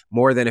things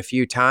more than a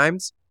few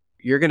times,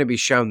 you're going to be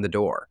shown the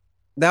door.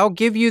 They'll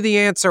give you the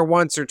answer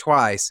once or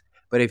twice,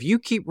 but if you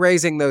keep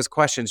raising those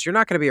questions, you're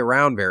not going to be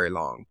around very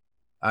long.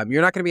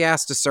 You're not going to be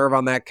asked to serve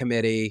on that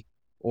committee,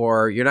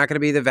 or you're not going to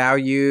be the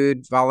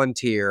valued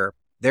volunteer.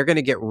 They're going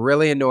to get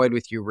really annoyed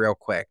with you real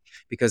quick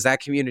because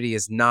that community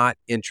is not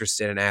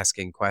interested in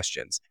asking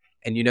questions.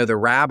 And the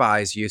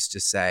rabbis used to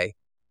say,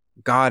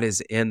 God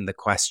is in the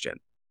question.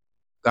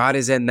 God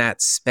is in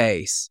that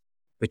space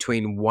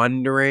between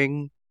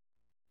wondering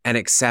and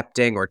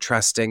accepting or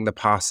trusting the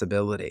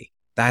possibility.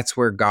 That's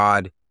where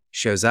God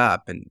shows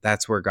up, and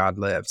that's where God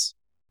lives.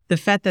 The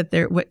fact that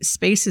there are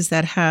spaces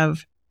that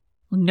have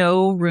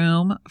no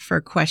room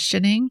for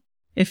questioning,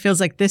 it feels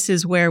like this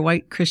is where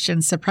white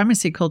Christian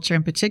supremacy culture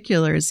in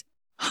particular is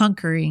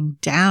hunkering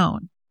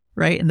down,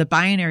 right? And the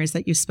binaries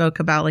that you spoke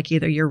about, like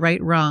either you're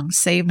right, wrong,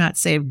 save, not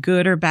save,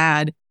 good or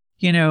bad,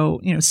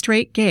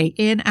 straight, gay,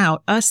 in,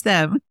 out, us,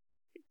 them.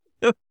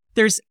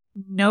 There's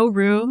no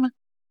room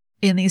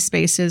in these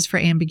spaces for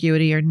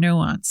ambiguity or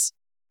nuance.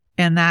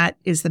 And that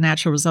is the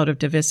natural result of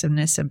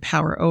divisiveness and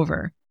power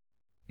over,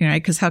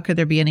 because how could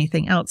there be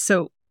anything else?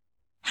 So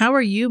how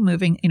are you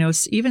moving,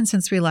 even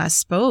since we last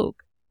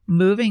spoke,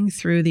 moving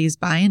through these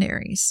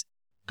binaries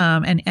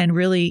and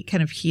really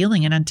kind of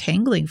healing and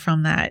untangling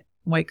from that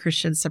white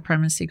Christian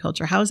supremacy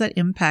culture? How is that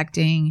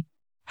impacting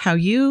how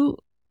you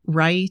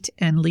write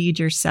and lead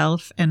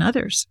yourself and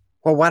others?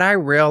 Well, what I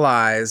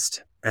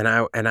realized, and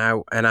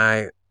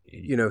I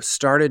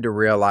started to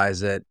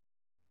realize it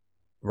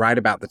right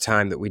about the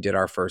time that we did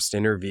our first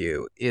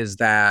interview, is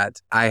that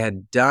I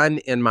had done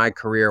in my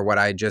career what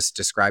I just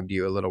described to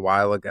you a little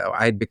while ago.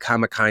 I had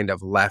become a kind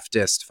of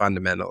leftist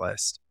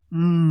fundamentalist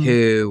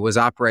who was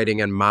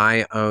operating in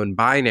my own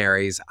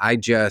binaries. I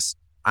just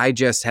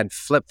had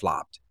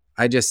flip-flopped.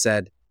 I just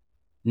said,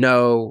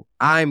 no,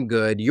 I'm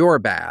good, you're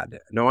bad.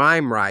 No,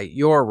 I'm right,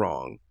 you're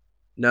wrong.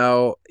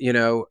 No,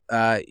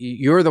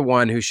 you're the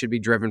one who should be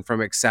driven from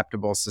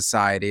acceptable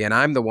society, and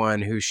I'm the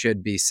one who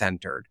should be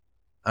centered.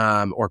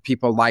 Or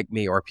people like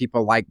me, or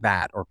people like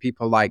that, or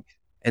people like.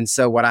 And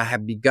so what I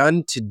have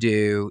begun to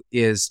do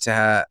is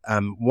to,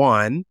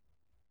 one,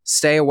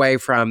 stay away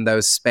from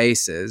those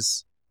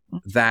spaces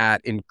that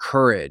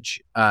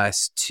encourage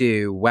us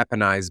to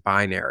weaponize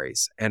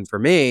binaries. And for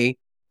me,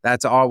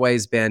 that's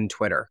always been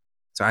Twitter.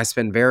 So I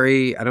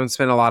don't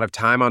spend a lot of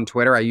time on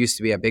Twitter. I used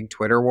to be a big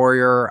Twitter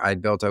warrior. I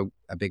built a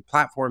big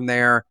platform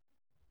there.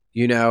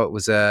 It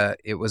was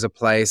a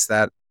place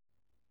that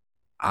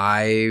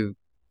I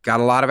got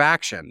a lot of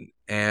action,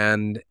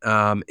 and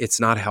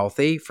it's not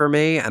healthy for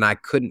me. And I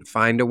couldn't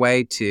find a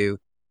way to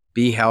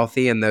be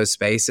healthy in those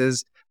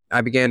spaces.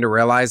 I began to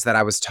realize that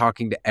I was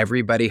talking to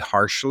everybody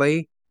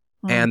harshly,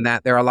 and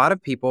that there are a lot of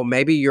people,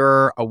 maybe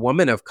you're a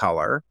woman of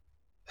color,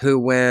 who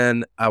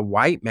when a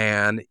white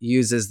man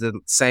uses the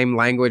same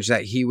language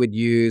that he would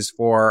use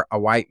for a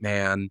white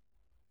man,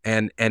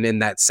 and in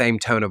that same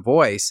tone of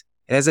voice,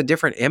 it has a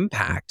different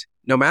impact,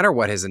 no matter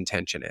what his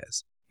intention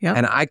is. Yep.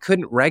 And I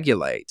couldn't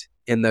regulate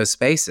in those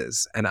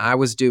spaces, and I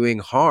was doing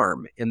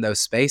harm in those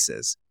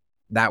spaces.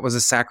 That was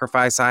a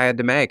sacrifice I had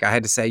to make. I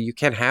had to say, you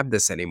can't have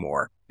this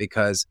anymore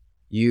because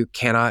you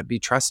cannot be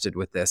trusted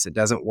with this. It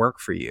doesn't work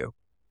for you.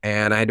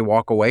 And I had to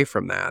walk away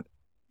from that,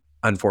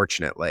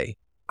 unfortunately.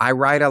 I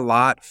write a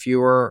lot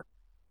fewer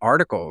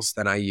articles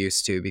than I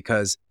used to,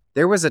 because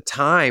there was a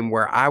time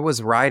where I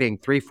was writing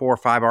 3, 4,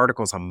 5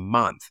 articles a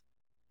month.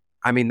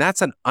 I mean,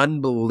 that's an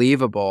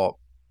unbelievable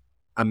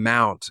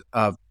amount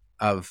of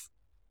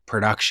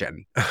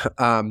production.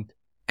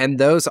 And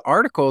those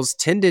articles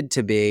tended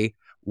to be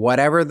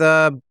whatever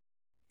the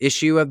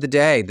issue of the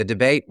day, the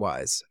debate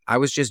was. I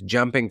was just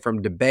jumping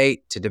from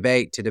debate to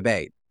debate to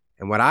debate.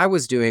 And what I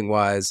was doing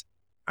was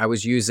I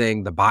was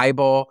using the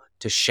Bible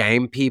to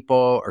shame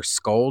people or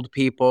scold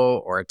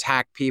people or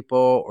attack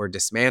people or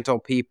dismantle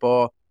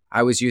people.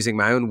 I was using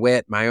my own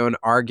wit, my own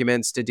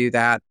arguments to do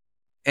that.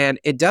 And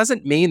it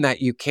doesn't mean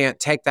that you can't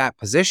take that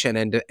position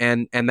and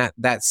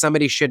that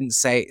somebody shouldn't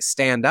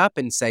stand up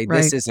and say,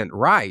 this isn't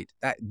right.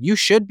 That you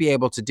should be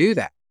able to do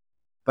that.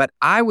 But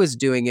I was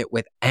doing it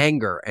with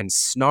anger and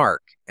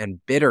snark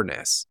and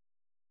bitterness.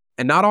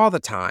 And not all the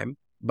time,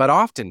 but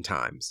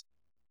oftentimes.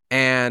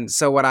 And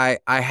so what I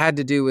had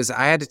to do was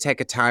I had to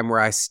take a time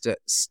where I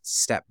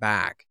stepped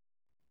back,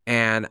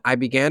 and I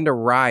began to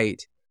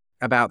write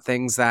about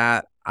things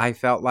that I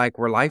felt like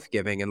were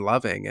life-giving and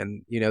loving.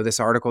 And, this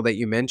article that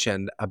you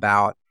mentioned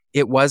about,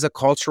 it was a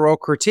cultural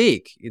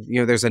critique.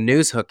 There's a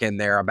news hook in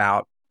there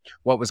about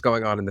what was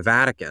going on in the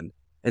Vatican.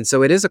 And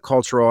so it is a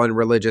cultural and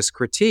religious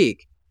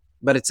critique,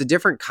 but it's a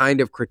different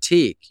kind of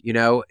critique.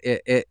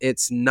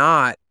 It's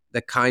not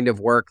the kind of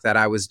work that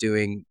I was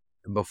doing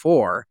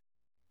before.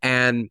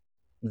 And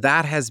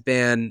that has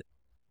been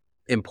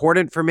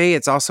important for me.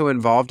 It's also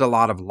involved a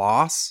lot of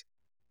loss,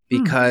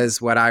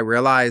 because what I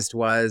realized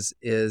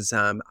is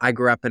I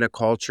grew up in a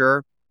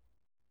culture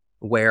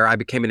where I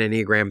became an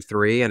Enneagram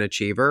 3, an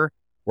achiever,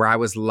 where I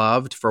was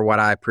loved for what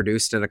I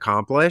produced and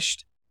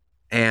accomplished,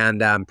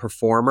 and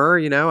performer,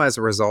 as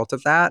a result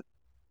of that.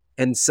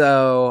 And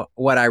so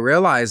what I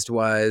realized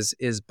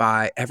is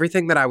by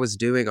everything that I was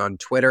doing on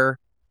Twitter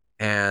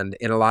and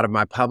in a lot of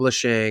my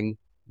publishing,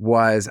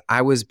 was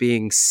I was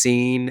being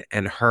seen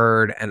and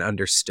heard and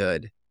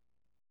understood.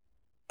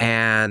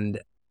 And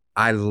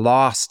I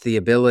lost the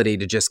ability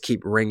to just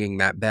keep ringing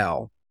that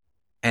bell.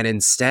 And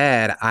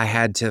instead, I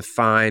had to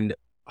find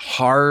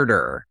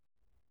harder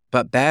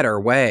but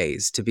better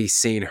ways to be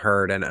seen,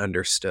 heard, and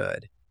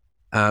understood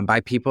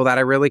by people that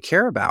I really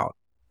care about,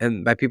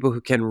 and by people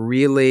who can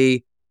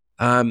really,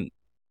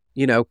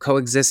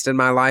 coexist in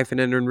my life in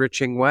an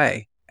enriching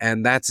way.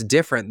 And that's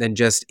different than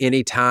just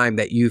any time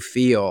that you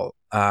feel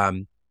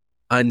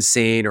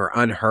unseen or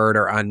unheard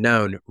or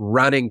unknown,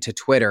 running to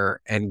Twitter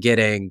and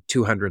getting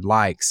 200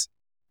 likes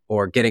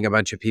or getting a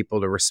bunch of people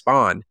to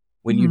respond.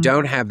 When you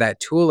don't have that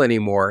tool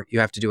anymore, you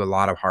have to do a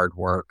lot of hard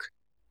work.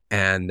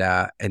 And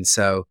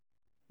so,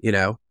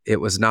 it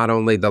was not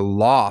only the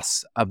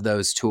loss of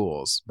those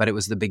tools, but it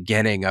was the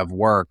beginning of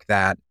work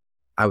that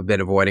I've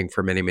been avoiding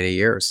for many, many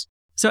years.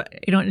 So,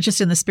 just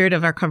in the spirit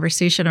of our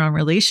conversation on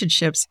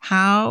relationships,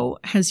 how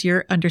has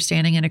your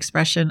understanding and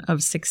expression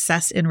of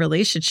success in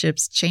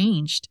relationships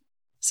changed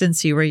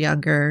since you were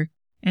younger?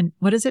 And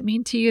what does it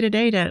mean to you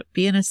today to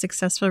be in a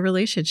successful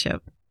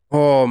relationship?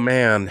 Oh,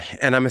 man.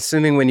 And I'm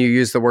assuming when you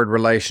use the word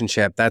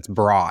relationship, that's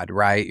broad,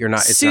 right? You're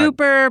not, it's not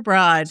super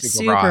broad.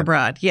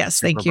 Yes.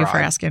 Super Thank you for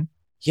broad. asking.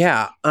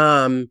 Yeah.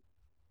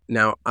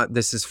 Now,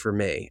 this is for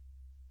me.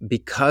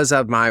 Because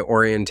of my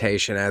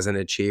orientation as an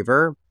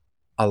achiever,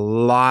 a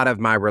lot of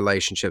my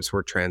relationships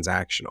were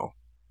transactional.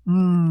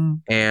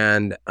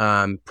 And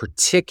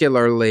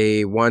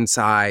particularly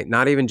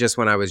not even just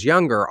when I was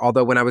younger,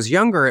 although when I was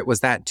younger, it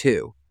was that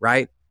too,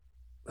 right?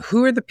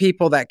 Who are the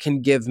people that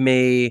can give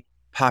me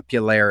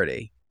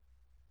popularity?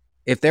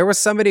 If there was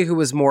somebody who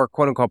was more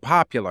quote unquote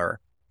popular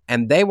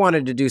and they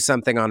wanted to do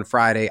something on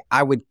Friday,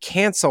 I would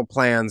cancel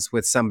plans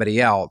with somebody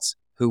else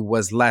who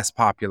was less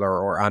popular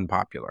or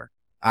unpopular.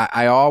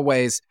 I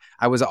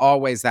was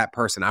always that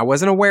person. I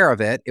wasn't aware of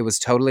it. It was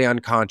totally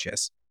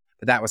unconscious,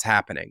 but that was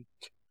happening.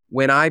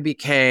 When I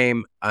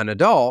became an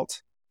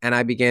adult and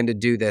I began to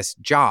do this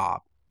job,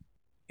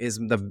 is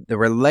the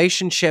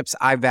relationships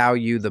I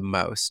value the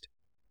most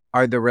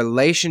are the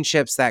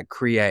relationships that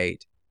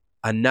create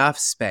enough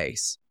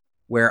space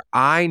where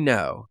I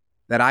know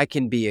that I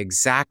can be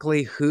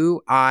exactly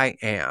who I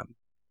am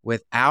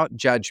without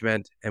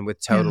judgment and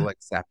with total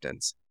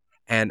acceptance.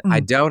 And I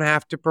don't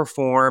have to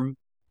perform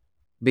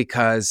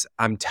because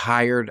I'm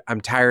tired.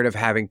 I'm tired of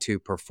having to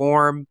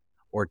perform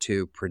or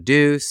to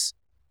produce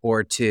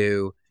or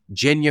to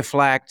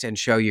genuflect and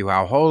show you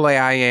how holy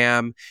I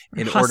am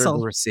in order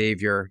to receive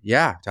to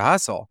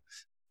hustle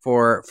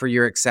for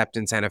your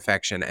acceptance and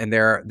affection. And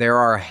there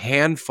are a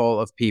handful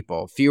of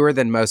people, fewer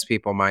than most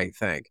people might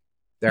think.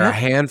 There are a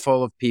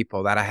handful of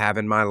people that I have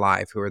in my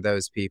life who are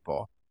those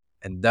people.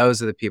 And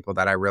those are the people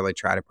that I really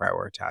try to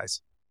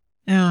prioritize.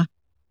 Yeah.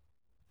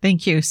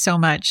 Thank you so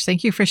much.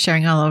 Thank you for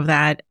sharing all of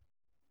that.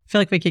 I feel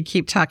like we could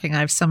keep talking. I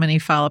have so many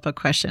follow-up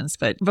questions.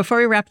 But before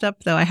we wrap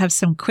up, though, I have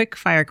some quick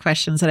fire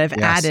questions that I've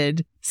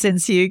added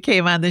since you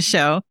came on the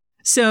show.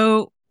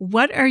 So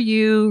what are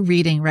you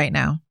reading right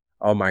now?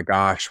 Oh my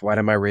gosh, what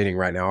am I reading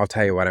right now? I'll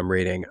tell you what I'm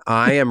reading.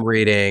 I am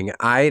reading,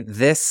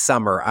 this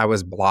summer, I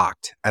was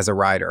blocked as a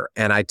writer,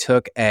 and I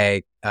took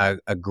a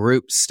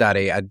group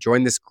study. I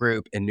joined this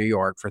group in New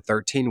York for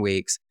 13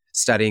 weeks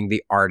studying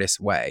The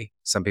Artist's Way.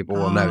 Some people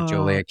will know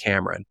Julia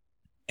Cameron.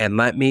 And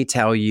let me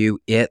tell you,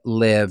 it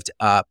lived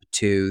up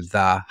to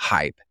the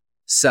hype.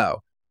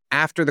 So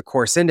after the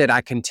course ended, I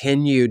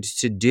continued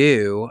to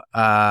do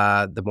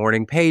the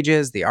morning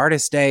pages, the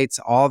artist dates,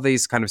 all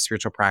these kind of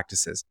spiritual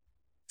practices.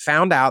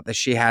 Found out that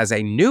she has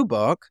a new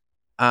book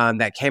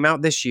that came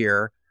out this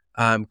year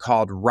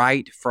called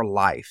Right for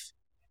Life.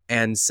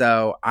 And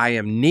so I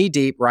am knee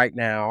deep right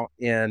now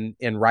in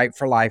Right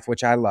for Life,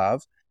 which I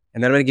love.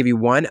 And then I'm going to give you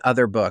one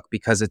other book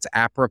because it's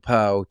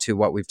apropos to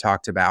what we've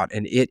talked about.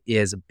 And it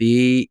is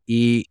beautiful.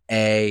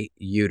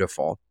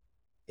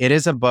 It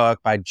is a book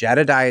by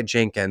Jedediah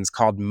Jenkins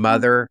called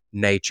Mother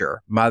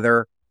Nature,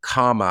 Mother,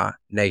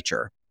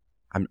 Nature.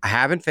 I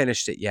haven't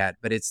finished it yet,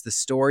 but it's the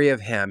story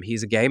of him.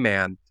 He's a gay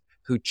man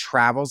who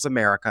travels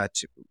America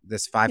to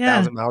this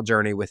 5,000-mile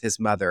journey with his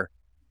mother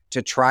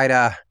to try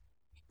to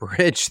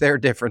bridge their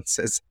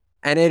differences.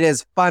 And it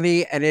is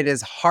funny and it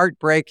is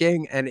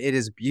heartbreaking and it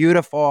is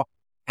beautiful.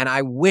 And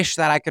I wish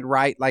that I could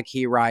write like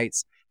he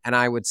writes. And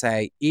I would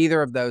say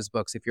either of those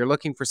books, if you're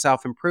looking for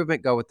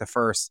self-improvement, go with the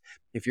first.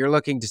 If you're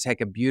looking to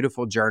take a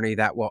beautiful journey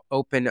that will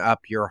open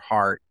up your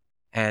heart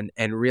and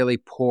really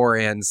pour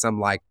in some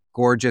like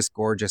gorgeous,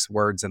 gorgeous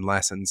words and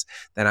lessons,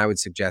 then I would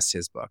suggest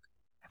his book.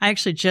 I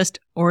actually just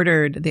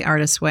ordered The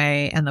Artist's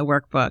Way and the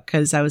workbook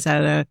because I was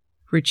at a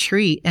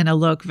retreat and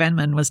Alok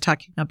Venman was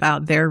talking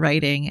about their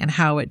writing and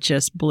how it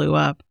just blew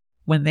up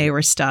when they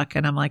were stuck.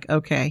 And I'm like,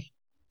 okay,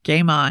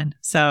 game on.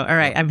 So, all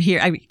right, I'm here.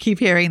 I keep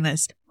hearing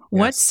this. Yes.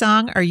 What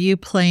song are you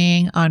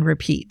playing on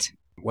repeat?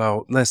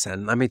 Well,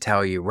 listen, let me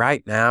tell you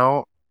right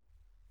now,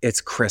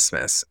 it's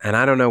Christmas and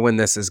I don't know when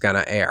this is going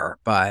to air,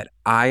 but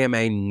I am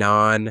a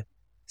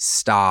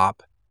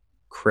non-stop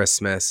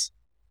Christmas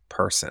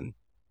person.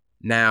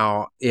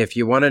 Now, if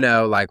you want to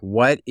know, like,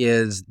 what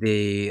is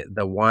the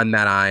one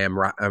that I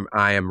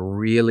am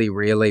really,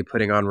 really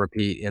putting on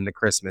repeat in the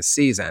Christmas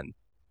season,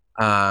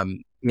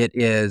 it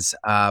is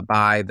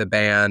by the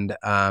band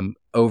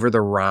Over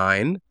the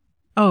Rhine.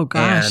 Oh,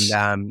 gosh.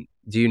 And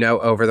do you know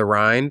Over the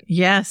Rhine?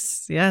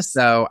 Yes, yes.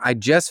 So I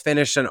just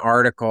finished an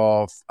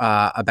article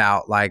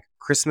about like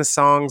Christmas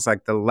songs,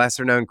 like the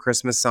lesser known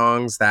Christmas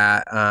songs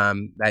that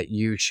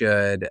you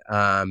should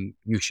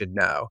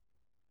know.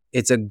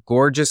 It's a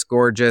gorgeous,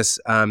 gorgeous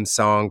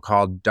song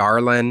called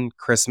Darlin'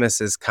 Christmas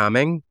is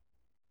Coming.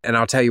 And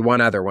I'll tell you one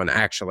other one,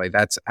 actually.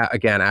 That's,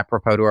 again,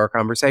 apropos to our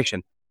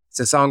conversation. It's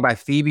a song by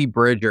Phoebe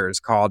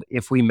Bridgers called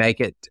If We Make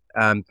It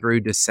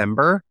Through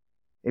December.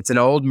 It's an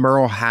old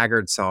Merle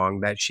Haggard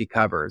song that she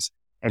covers.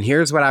 And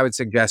here's what I would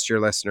suggest your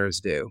listeners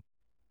do.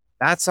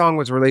 That song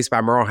was released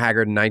by Merle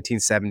Haggard in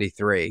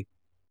 1973.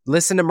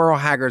 Listen to Merle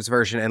Haggard's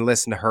version and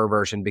listen to her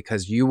version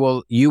because you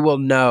will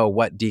know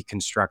what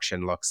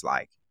deconstruction looks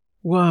like.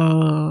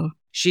 Whoa.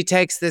 She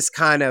takes this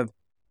kind of,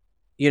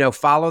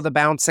 follow the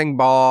bouncing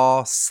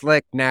ball,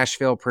 slick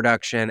Nashville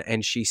production,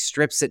 and she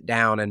strips it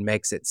down and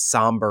makes it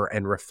somber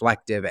and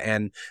reflective.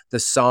 And the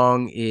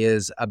song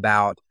is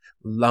about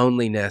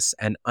loneliness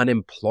and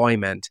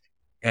unemployment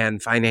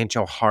and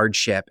financial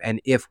hardship.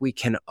 And if we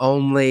can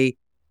only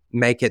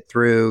make it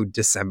through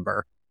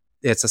December,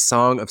 it's a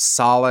song of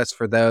solace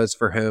for those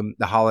for whom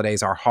the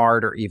holidays are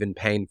hard or even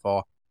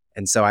painful.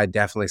 And so I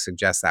definitely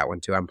suggest that one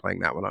too. I'm playing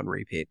that one on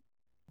repeat.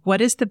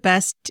 What is the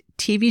best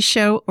TV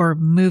show or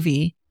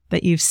movie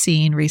that you've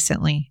seen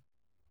recently?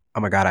 Oh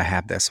my God, I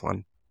have this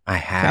one.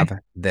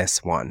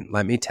 This one.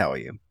 Let me tell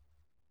you.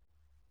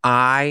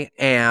 I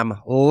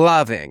am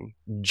loving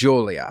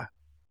Julia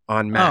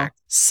on Max.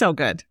 Oh, so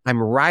good.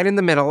 I'm right in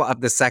the middle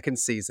of the second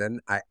season.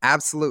 I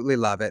absolutely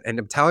love it. And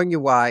I'm telling you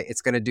why.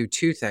 It's going to do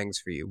two things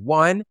for you.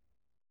 One,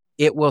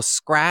 it will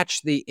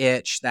scratch the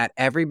itch that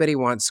everybody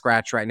wants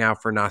scratched right now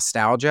for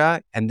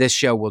nostalgia. And this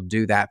show will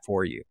do that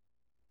for you.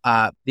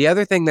 The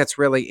other thing that's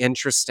really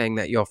interesting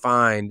that you'll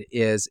find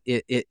is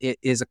it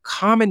is a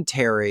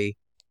commentary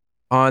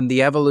on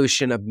the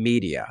evolution of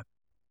media.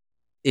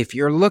 If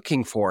you're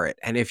looking for it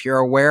and if you're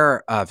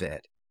aware of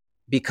it,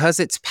 because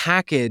it's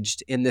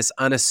packaged in this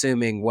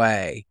unassuming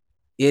way,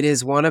 it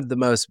is one of the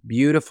most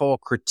beautiful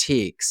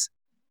critiques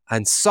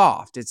and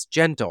soft, it's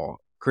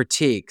gentle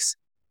critiques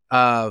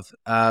of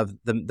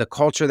the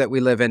culture that we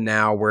live in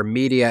now, where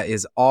media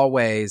is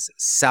always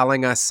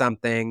selling us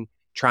something,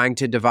 trying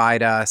to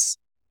divide us,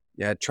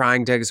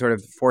 trying to sort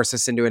of force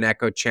us into an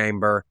echo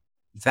chamber.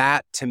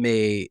 That to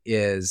me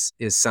is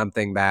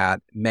something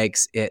that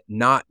makes it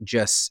not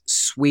just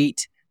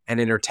sweet and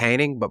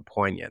entertaining, but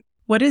poignant.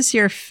 What is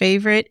your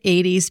favorite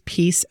 80s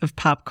piece of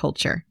pop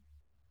culture?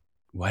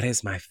 What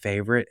is my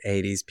favorite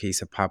 80s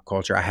piece of pop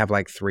culture? I have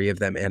like 3 of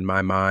them in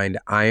my mind.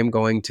 I am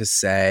going to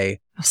say...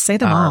 Say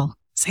them all.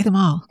 Say them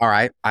all. All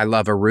right. I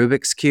love a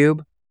Rubik's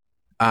Cube.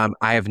 I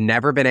have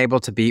never been able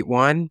to beat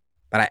one,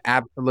 but I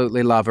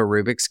absolutely love a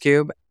Rubik's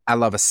Cube. I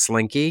love a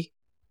Slinky.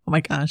 Oh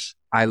my gosh.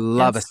 I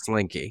love a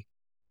Slinky.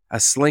 A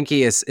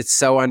Slinky it's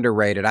so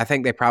underrated. I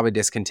think they probably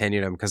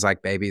discontinued them because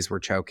like babies were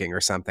choking or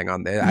something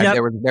on there.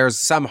 Yep. There's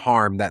some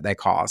harm that they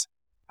cause.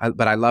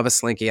 But I love a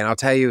Slinky. And I'll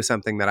tell you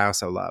something that I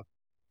also love.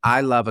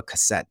 I love a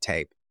cassette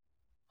tape.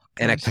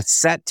 And a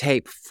cassette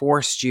tape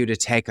forced you to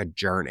take a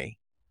journey.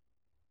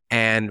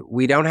 And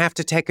we don't have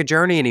to take a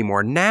journey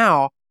anymore.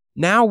 Now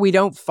we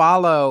don't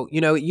follow,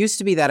 it used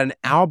to be that an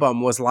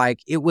album was like,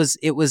 it was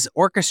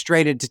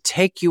orchestrated to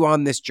take you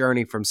on this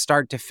journey from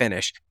start to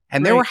finish.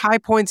 And there were high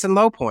points and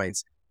low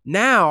points.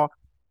 Now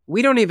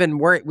we don't even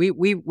worry.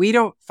 We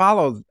don't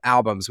follow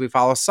albums. We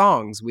follow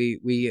songs.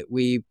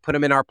 We put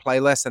them in our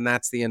playlist and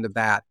that's the end of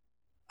that.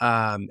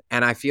 And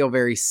I feel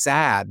very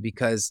sad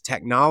because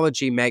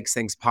technology makes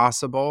things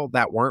possible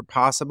that weren't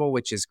possible,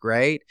 which is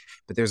great,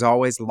 but there's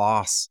always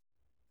loss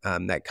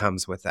that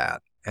comes with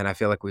that. And I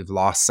feel like we've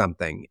lost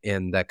something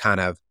in the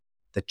kind of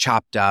the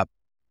chopped up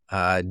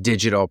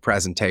digital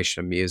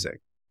presentation of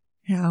music.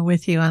 Yeah,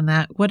 with you on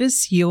that. What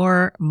is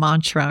your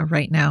mantra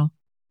right now?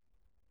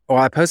 Well,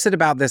 I posted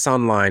about this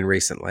online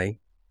recently,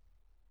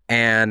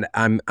 and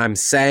I'm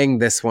saying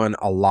this one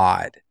a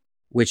lot,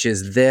 which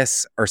is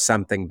this or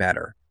something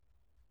better.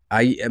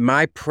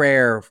 My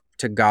prayer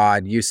to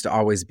God used to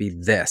always be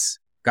this: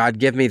 God,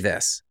 give me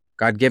this.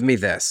 God, give me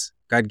this.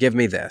 God, give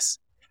me this.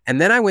 And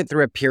then I went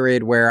through a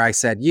period where I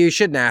said, you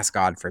shouldn't ask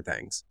God for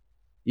things,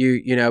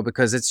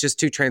 because it's just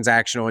too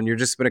transactional and you're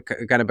just going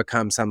to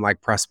become some like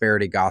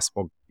prosperity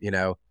gospel,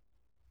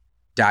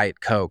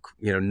 Diet Coke,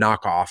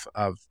 knockoff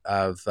of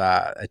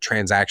a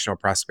transactional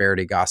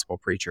prosperity gospel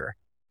preacher.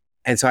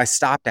 And so I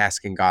stopped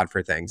asking God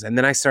for things. And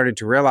then I started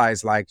to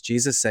realize, like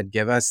Jesus said,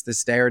 give us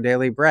this day our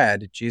daily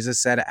bread. Jesus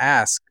said,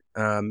 ask,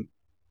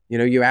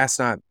 you ask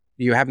not,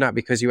 you have not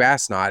because you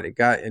ask not,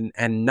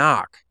 and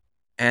knock.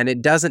 And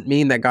it doesn't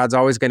mean that God's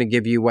always going to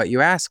give you what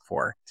you ask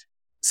for.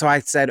 So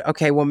I said,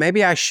 okay, well,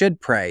 maybe I should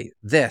pray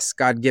this,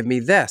 God, give me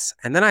this.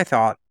 And then I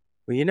thought,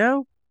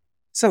 well,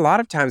 it's a lot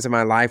of times in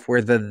my life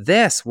where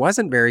this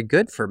wasn't very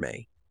good for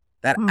me.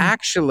 That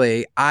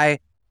actually I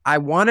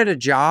wanted a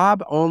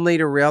job only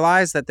to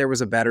realize that there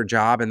was a better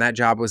job and that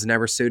job was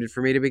never suited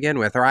for me to begin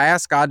with. Or I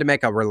asked God to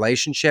make a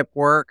relationship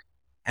work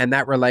and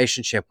that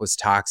relationship was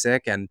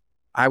toxic and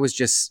I was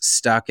just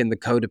stuck in the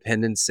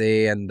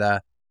codependency and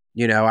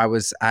I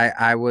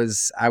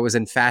was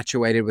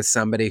infatuated with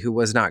somebody who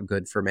was not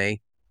good for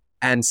me.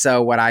 And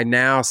so what I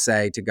now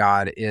say to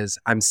God is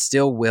I'm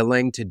still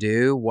willing to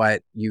do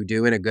what you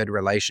do in a good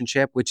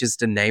relationship, which is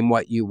to name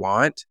what you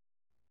want.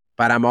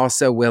 But I'm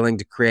also willing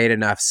to create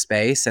enough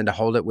space and to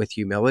hold it with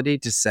humility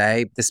to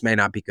say, this may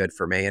not be good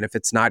for me. And if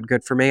it's not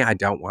good for me, I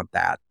don't want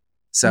that.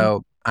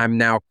 So I'm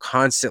now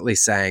constantly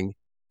saying,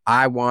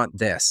 I want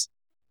this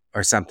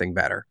or something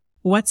better.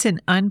 What's an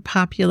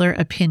unpopular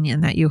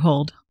opinion that you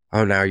hold?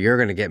 Oh, now you're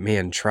going to get me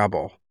in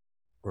trouble,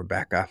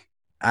 Rebecca.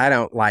 I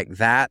don't like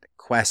that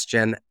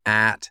question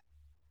at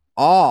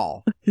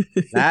all.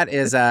 That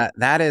is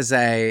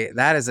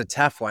a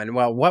tough one.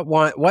 Well,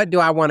 what do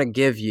I want to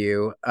give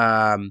you?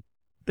 The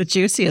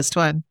juiciest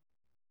one.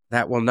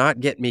 That will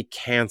not get me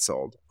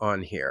canceled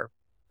on here.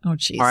 Oh,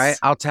 geez. All right,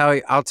 I'll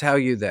tell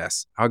you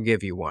this. I'll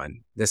give you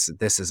one. This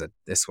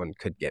one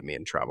could get me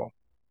in trouble.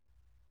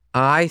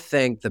 I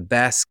think the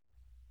best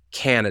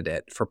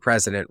candidate for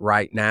president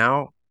right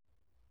now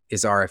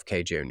is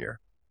RFK Jr.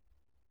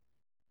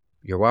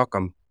 You're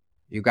welcome.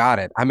 You got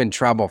it. I'm in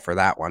trouble for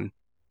that one.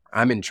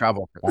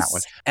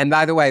 And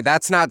by the way,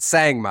 that's not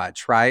saying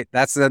much, right?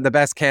 That's the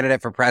best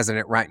candidate for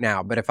president right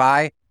now. But if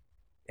I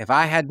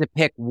had to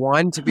pick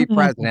one to be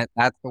president,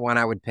 that's the one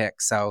I would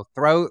pick. So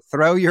throw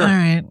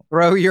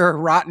your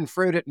rotten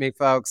fruit at me,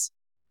 folks.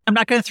 I'm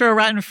not going to throw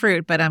rotten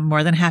fruit, but I'm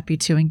more than happy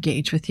to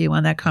engage with you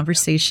on that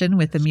conversation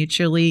with the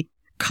mutually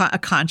a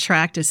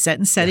contract is set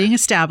and setting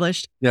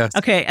established. Yes.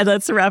 Okay, and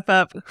let's wrap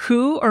up.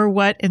 Who or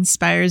what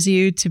inspires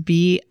you to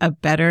be a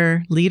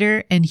better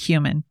leader and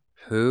human?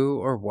 Who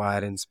or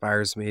what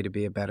inspires me to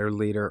be a better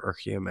leader or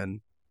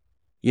human?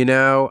 You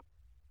know,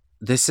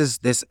 this,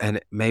 and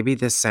maybe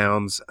this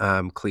sounds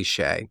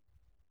cliche,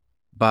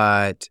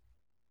 but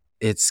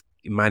it's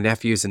my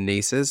nephews and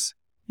nieces.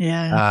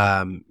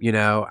 Yeah. You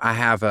know, I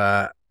have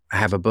a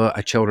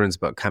children's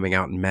book coming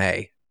out in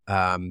May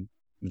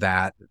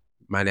that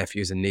my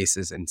nephews and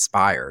nieces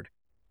inspired.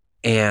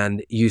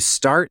 And you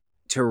start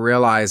to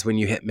realize when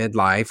you hit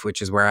midlife,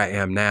 which is where I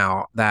am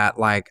now, that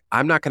like,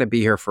 I'm not going to be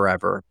here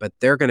forever, but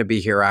they're going to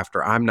be here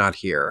after I'm not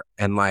here.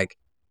 And like,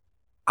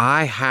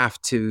 I have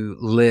to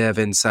live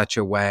in such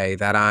a way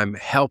that I'm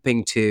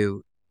helping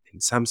to, in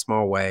some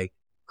small way,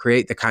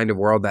 create the kind of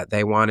world that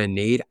they want and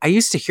need. I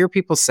used to hear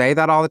people say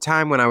that all the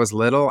time when I was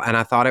little, and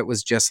I thought it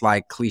was just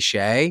like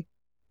cliche.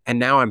 And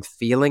now I'm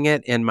feeling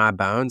it in my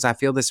bones. I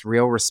feel this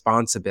real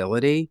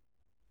responsibility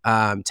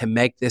to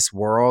make this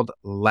world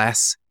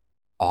less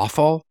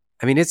awful.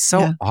 I mean, it's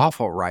so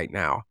awful right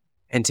now.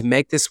 And to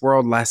make this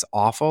world less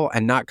awful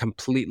and not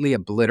completely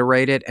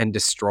obliterate it and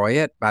destroy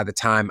it by the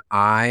time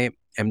I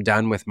am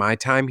done with my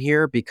time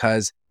here,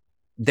 because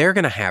they're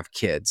going to have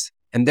kids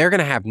and they're going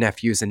to have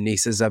nephews and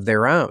nieces of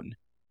their own.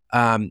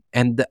 And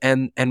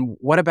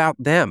what about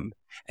them?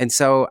 And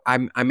so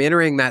I'm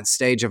entering that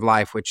stage of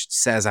life, which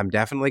says I'm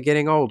definitely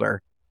getting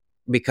older,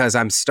 because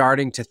I'm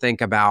starting to think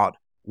about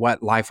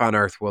what life on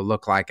earth will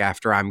look like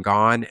after I'm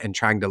gone and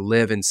trying to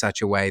live in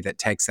such a way that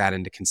takes that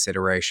into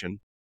consideration.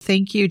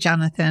 Thank you,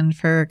 Jonathan,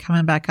 for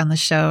coming back on the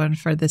show and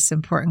for this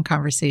important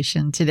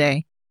conversation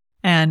today.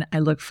 And I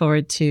look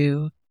forward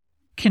to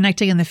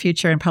connecting in the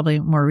future and probably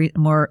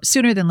more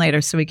sooner than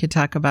later so we could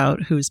talk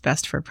about who's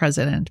best for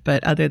president.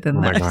 But other than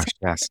that. Oh my gosh,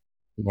 yes.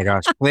 Oh my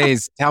gosh,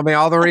 please tell me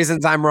all the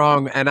reasons I'm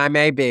wrong, and I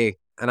may be.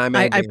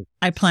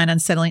 I plan on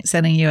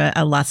sending you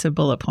a lots of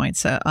bullet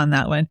points on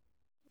that one.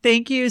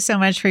 Thank you so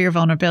much for your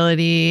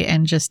vulnerability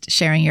and just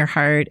sharing your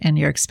heart and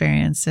your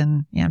experience.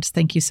 And just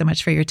thank you so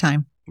much for your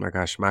time. Oh my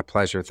gosh, my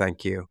pleasure.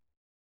 Thank you.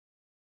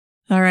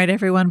 All right,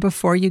 everyone,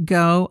 before you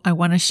go, I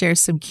want to share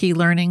some key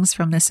learnings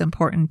from this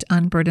important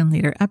Unburdened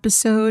Leader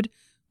episode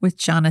with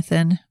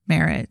Jonathan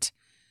Merritt.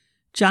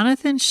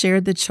 Jonathan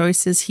shared the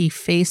choices he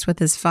faced with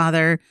his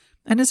father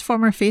and his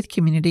former faith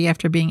community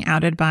after being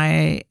outed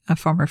by a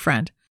former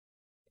friend.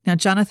 Now,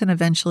 Jonathan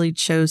eventually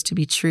chose to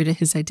be true to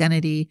his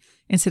identity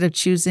instead of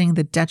choosing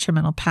the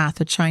detrimental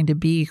path of trying to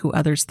be who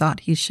others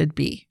thought he should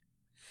be.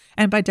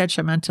 And by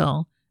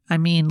detrimental, I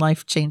mean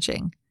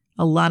life-changing.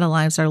 A lot of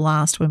lives are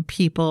lost when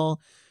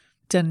people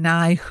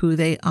deny who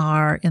they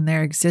are in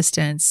their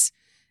existence,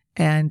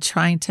 and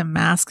trying to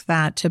mask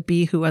that to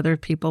be who other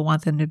people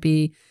want them to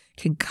be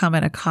can come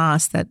at a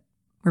cost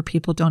where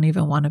people don't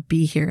even want to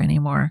be here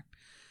anymore.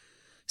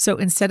 So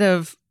instead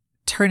of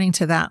turning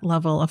to that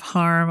level of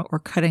harm or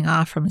cutting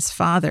off from his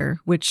father,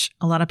 which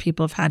a lot of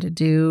people have had to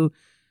do,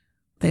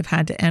 they've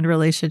had to end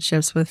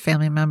relationships with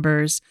family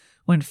members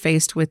when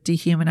faced with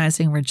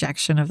dehumanizing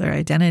rejection of their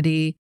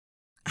identity,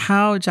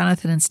 how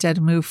Jonathan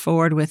instead moved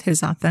forward with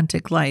his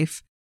authentic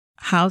life,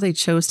 how they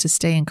chose to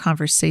stay in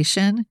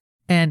conversation,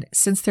 and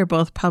since they're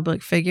both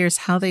public figures,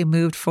 how they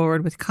moved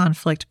forward with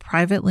conflict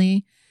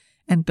privately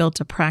and built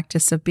a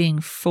practice of being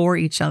for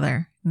each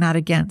other, not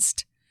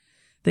against.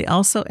 They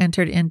also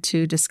entered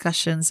into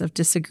discussions of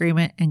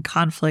disagreement and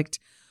conflict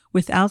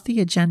without the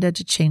agenda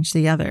to change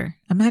the other.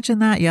 Imagine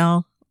that,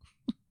 y'all.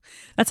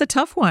 That's a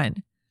tough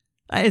one.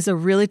 That is a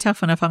really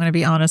tough one, if I'm going to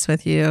be honest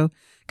with you,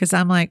 because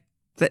I'm like,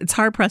 it's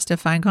hard pressed to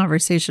find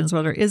conversations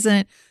where there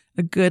isn't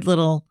a good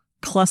little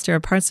cluster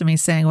of parts of me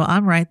saying, well,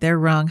 I'm right, they're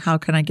wrong. How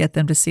can I get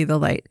them to see the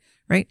light?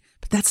 Right?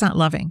 But that's not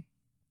loving.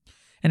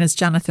 And as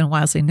Jonathan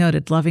wisely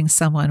noted, loving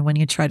someone when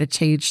you try to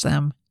change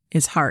them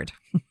is hard.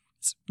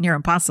 It's near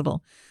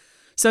impossible.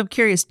 So I'm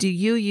curious, do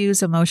you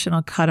use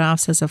emotional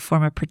cutoffs as a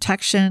form of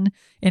protection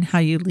in how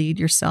you lead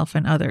yourself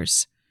and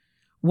others?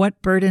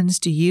 What burdens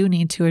do you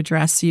need to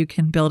address so you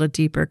can build a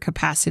deeper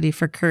capacity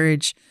for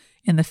courage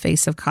in the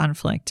face of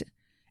conflict?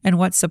 And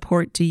what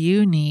support do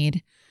you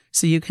need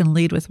so you can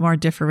lead with more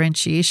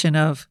differentiation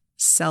of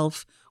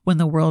self when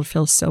the world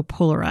feels so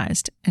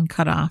polarized and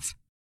cut off?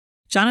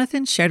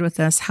 Jonathan shared with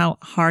us how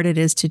hard it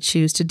is to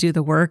choose to do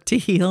the work to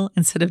heal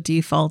instead of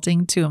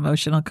defaulting to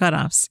emotional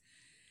cutoffs.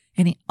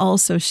 And he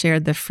also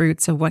shared the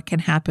fruits of what can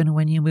happen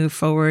when you move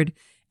forward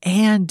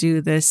and do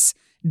this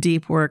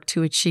deep work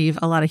to achieve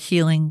a lot of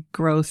healing,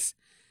 growth,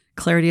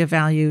 clarity of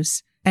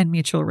values, and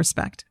mutual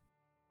respect.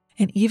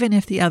 And even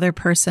if the other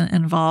person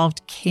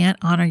involved can't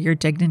honor your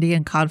dignity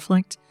in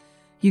conflict,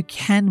 you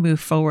can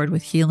move forward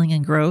with healing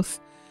and growth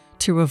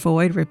to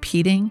avoid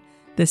repeating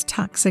this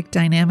toxic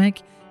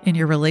dynamic in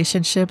your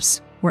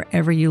relationships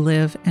wherever you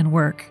live and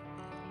work.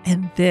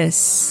 And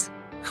this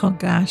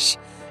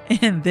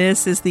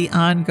is the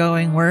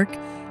ongoing work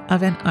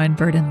of an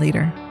unburdened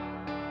leader.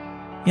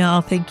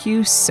 Y'all, thank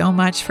you so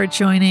much for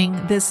joining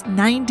this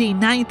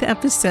 99th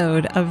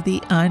episode of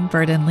The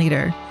Unburdened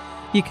Leader.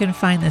 You can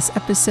find this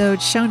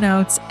episode, show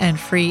notes, and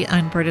free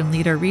Unburdened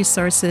Leader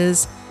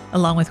resources,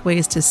 along with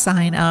ways to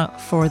sign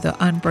up for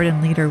the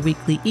Unburdened Leader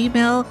weekly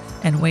email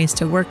and ways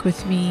to work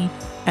with me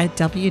at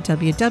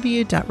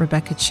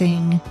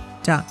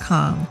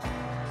www.rebeccaching.com.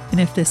 And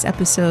if this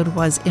episode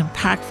was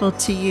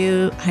impactful to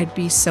you, I'd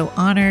be so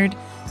honored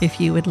if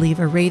you would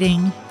leave a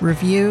rating,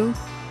 review,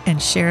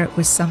 and share it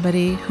with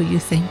somebody who you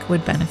think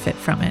would benefit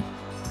from it.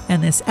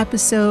 And this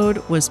episode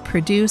was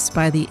produced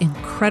by the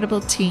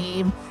incredible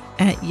team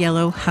at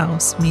Yellow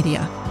House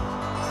Media.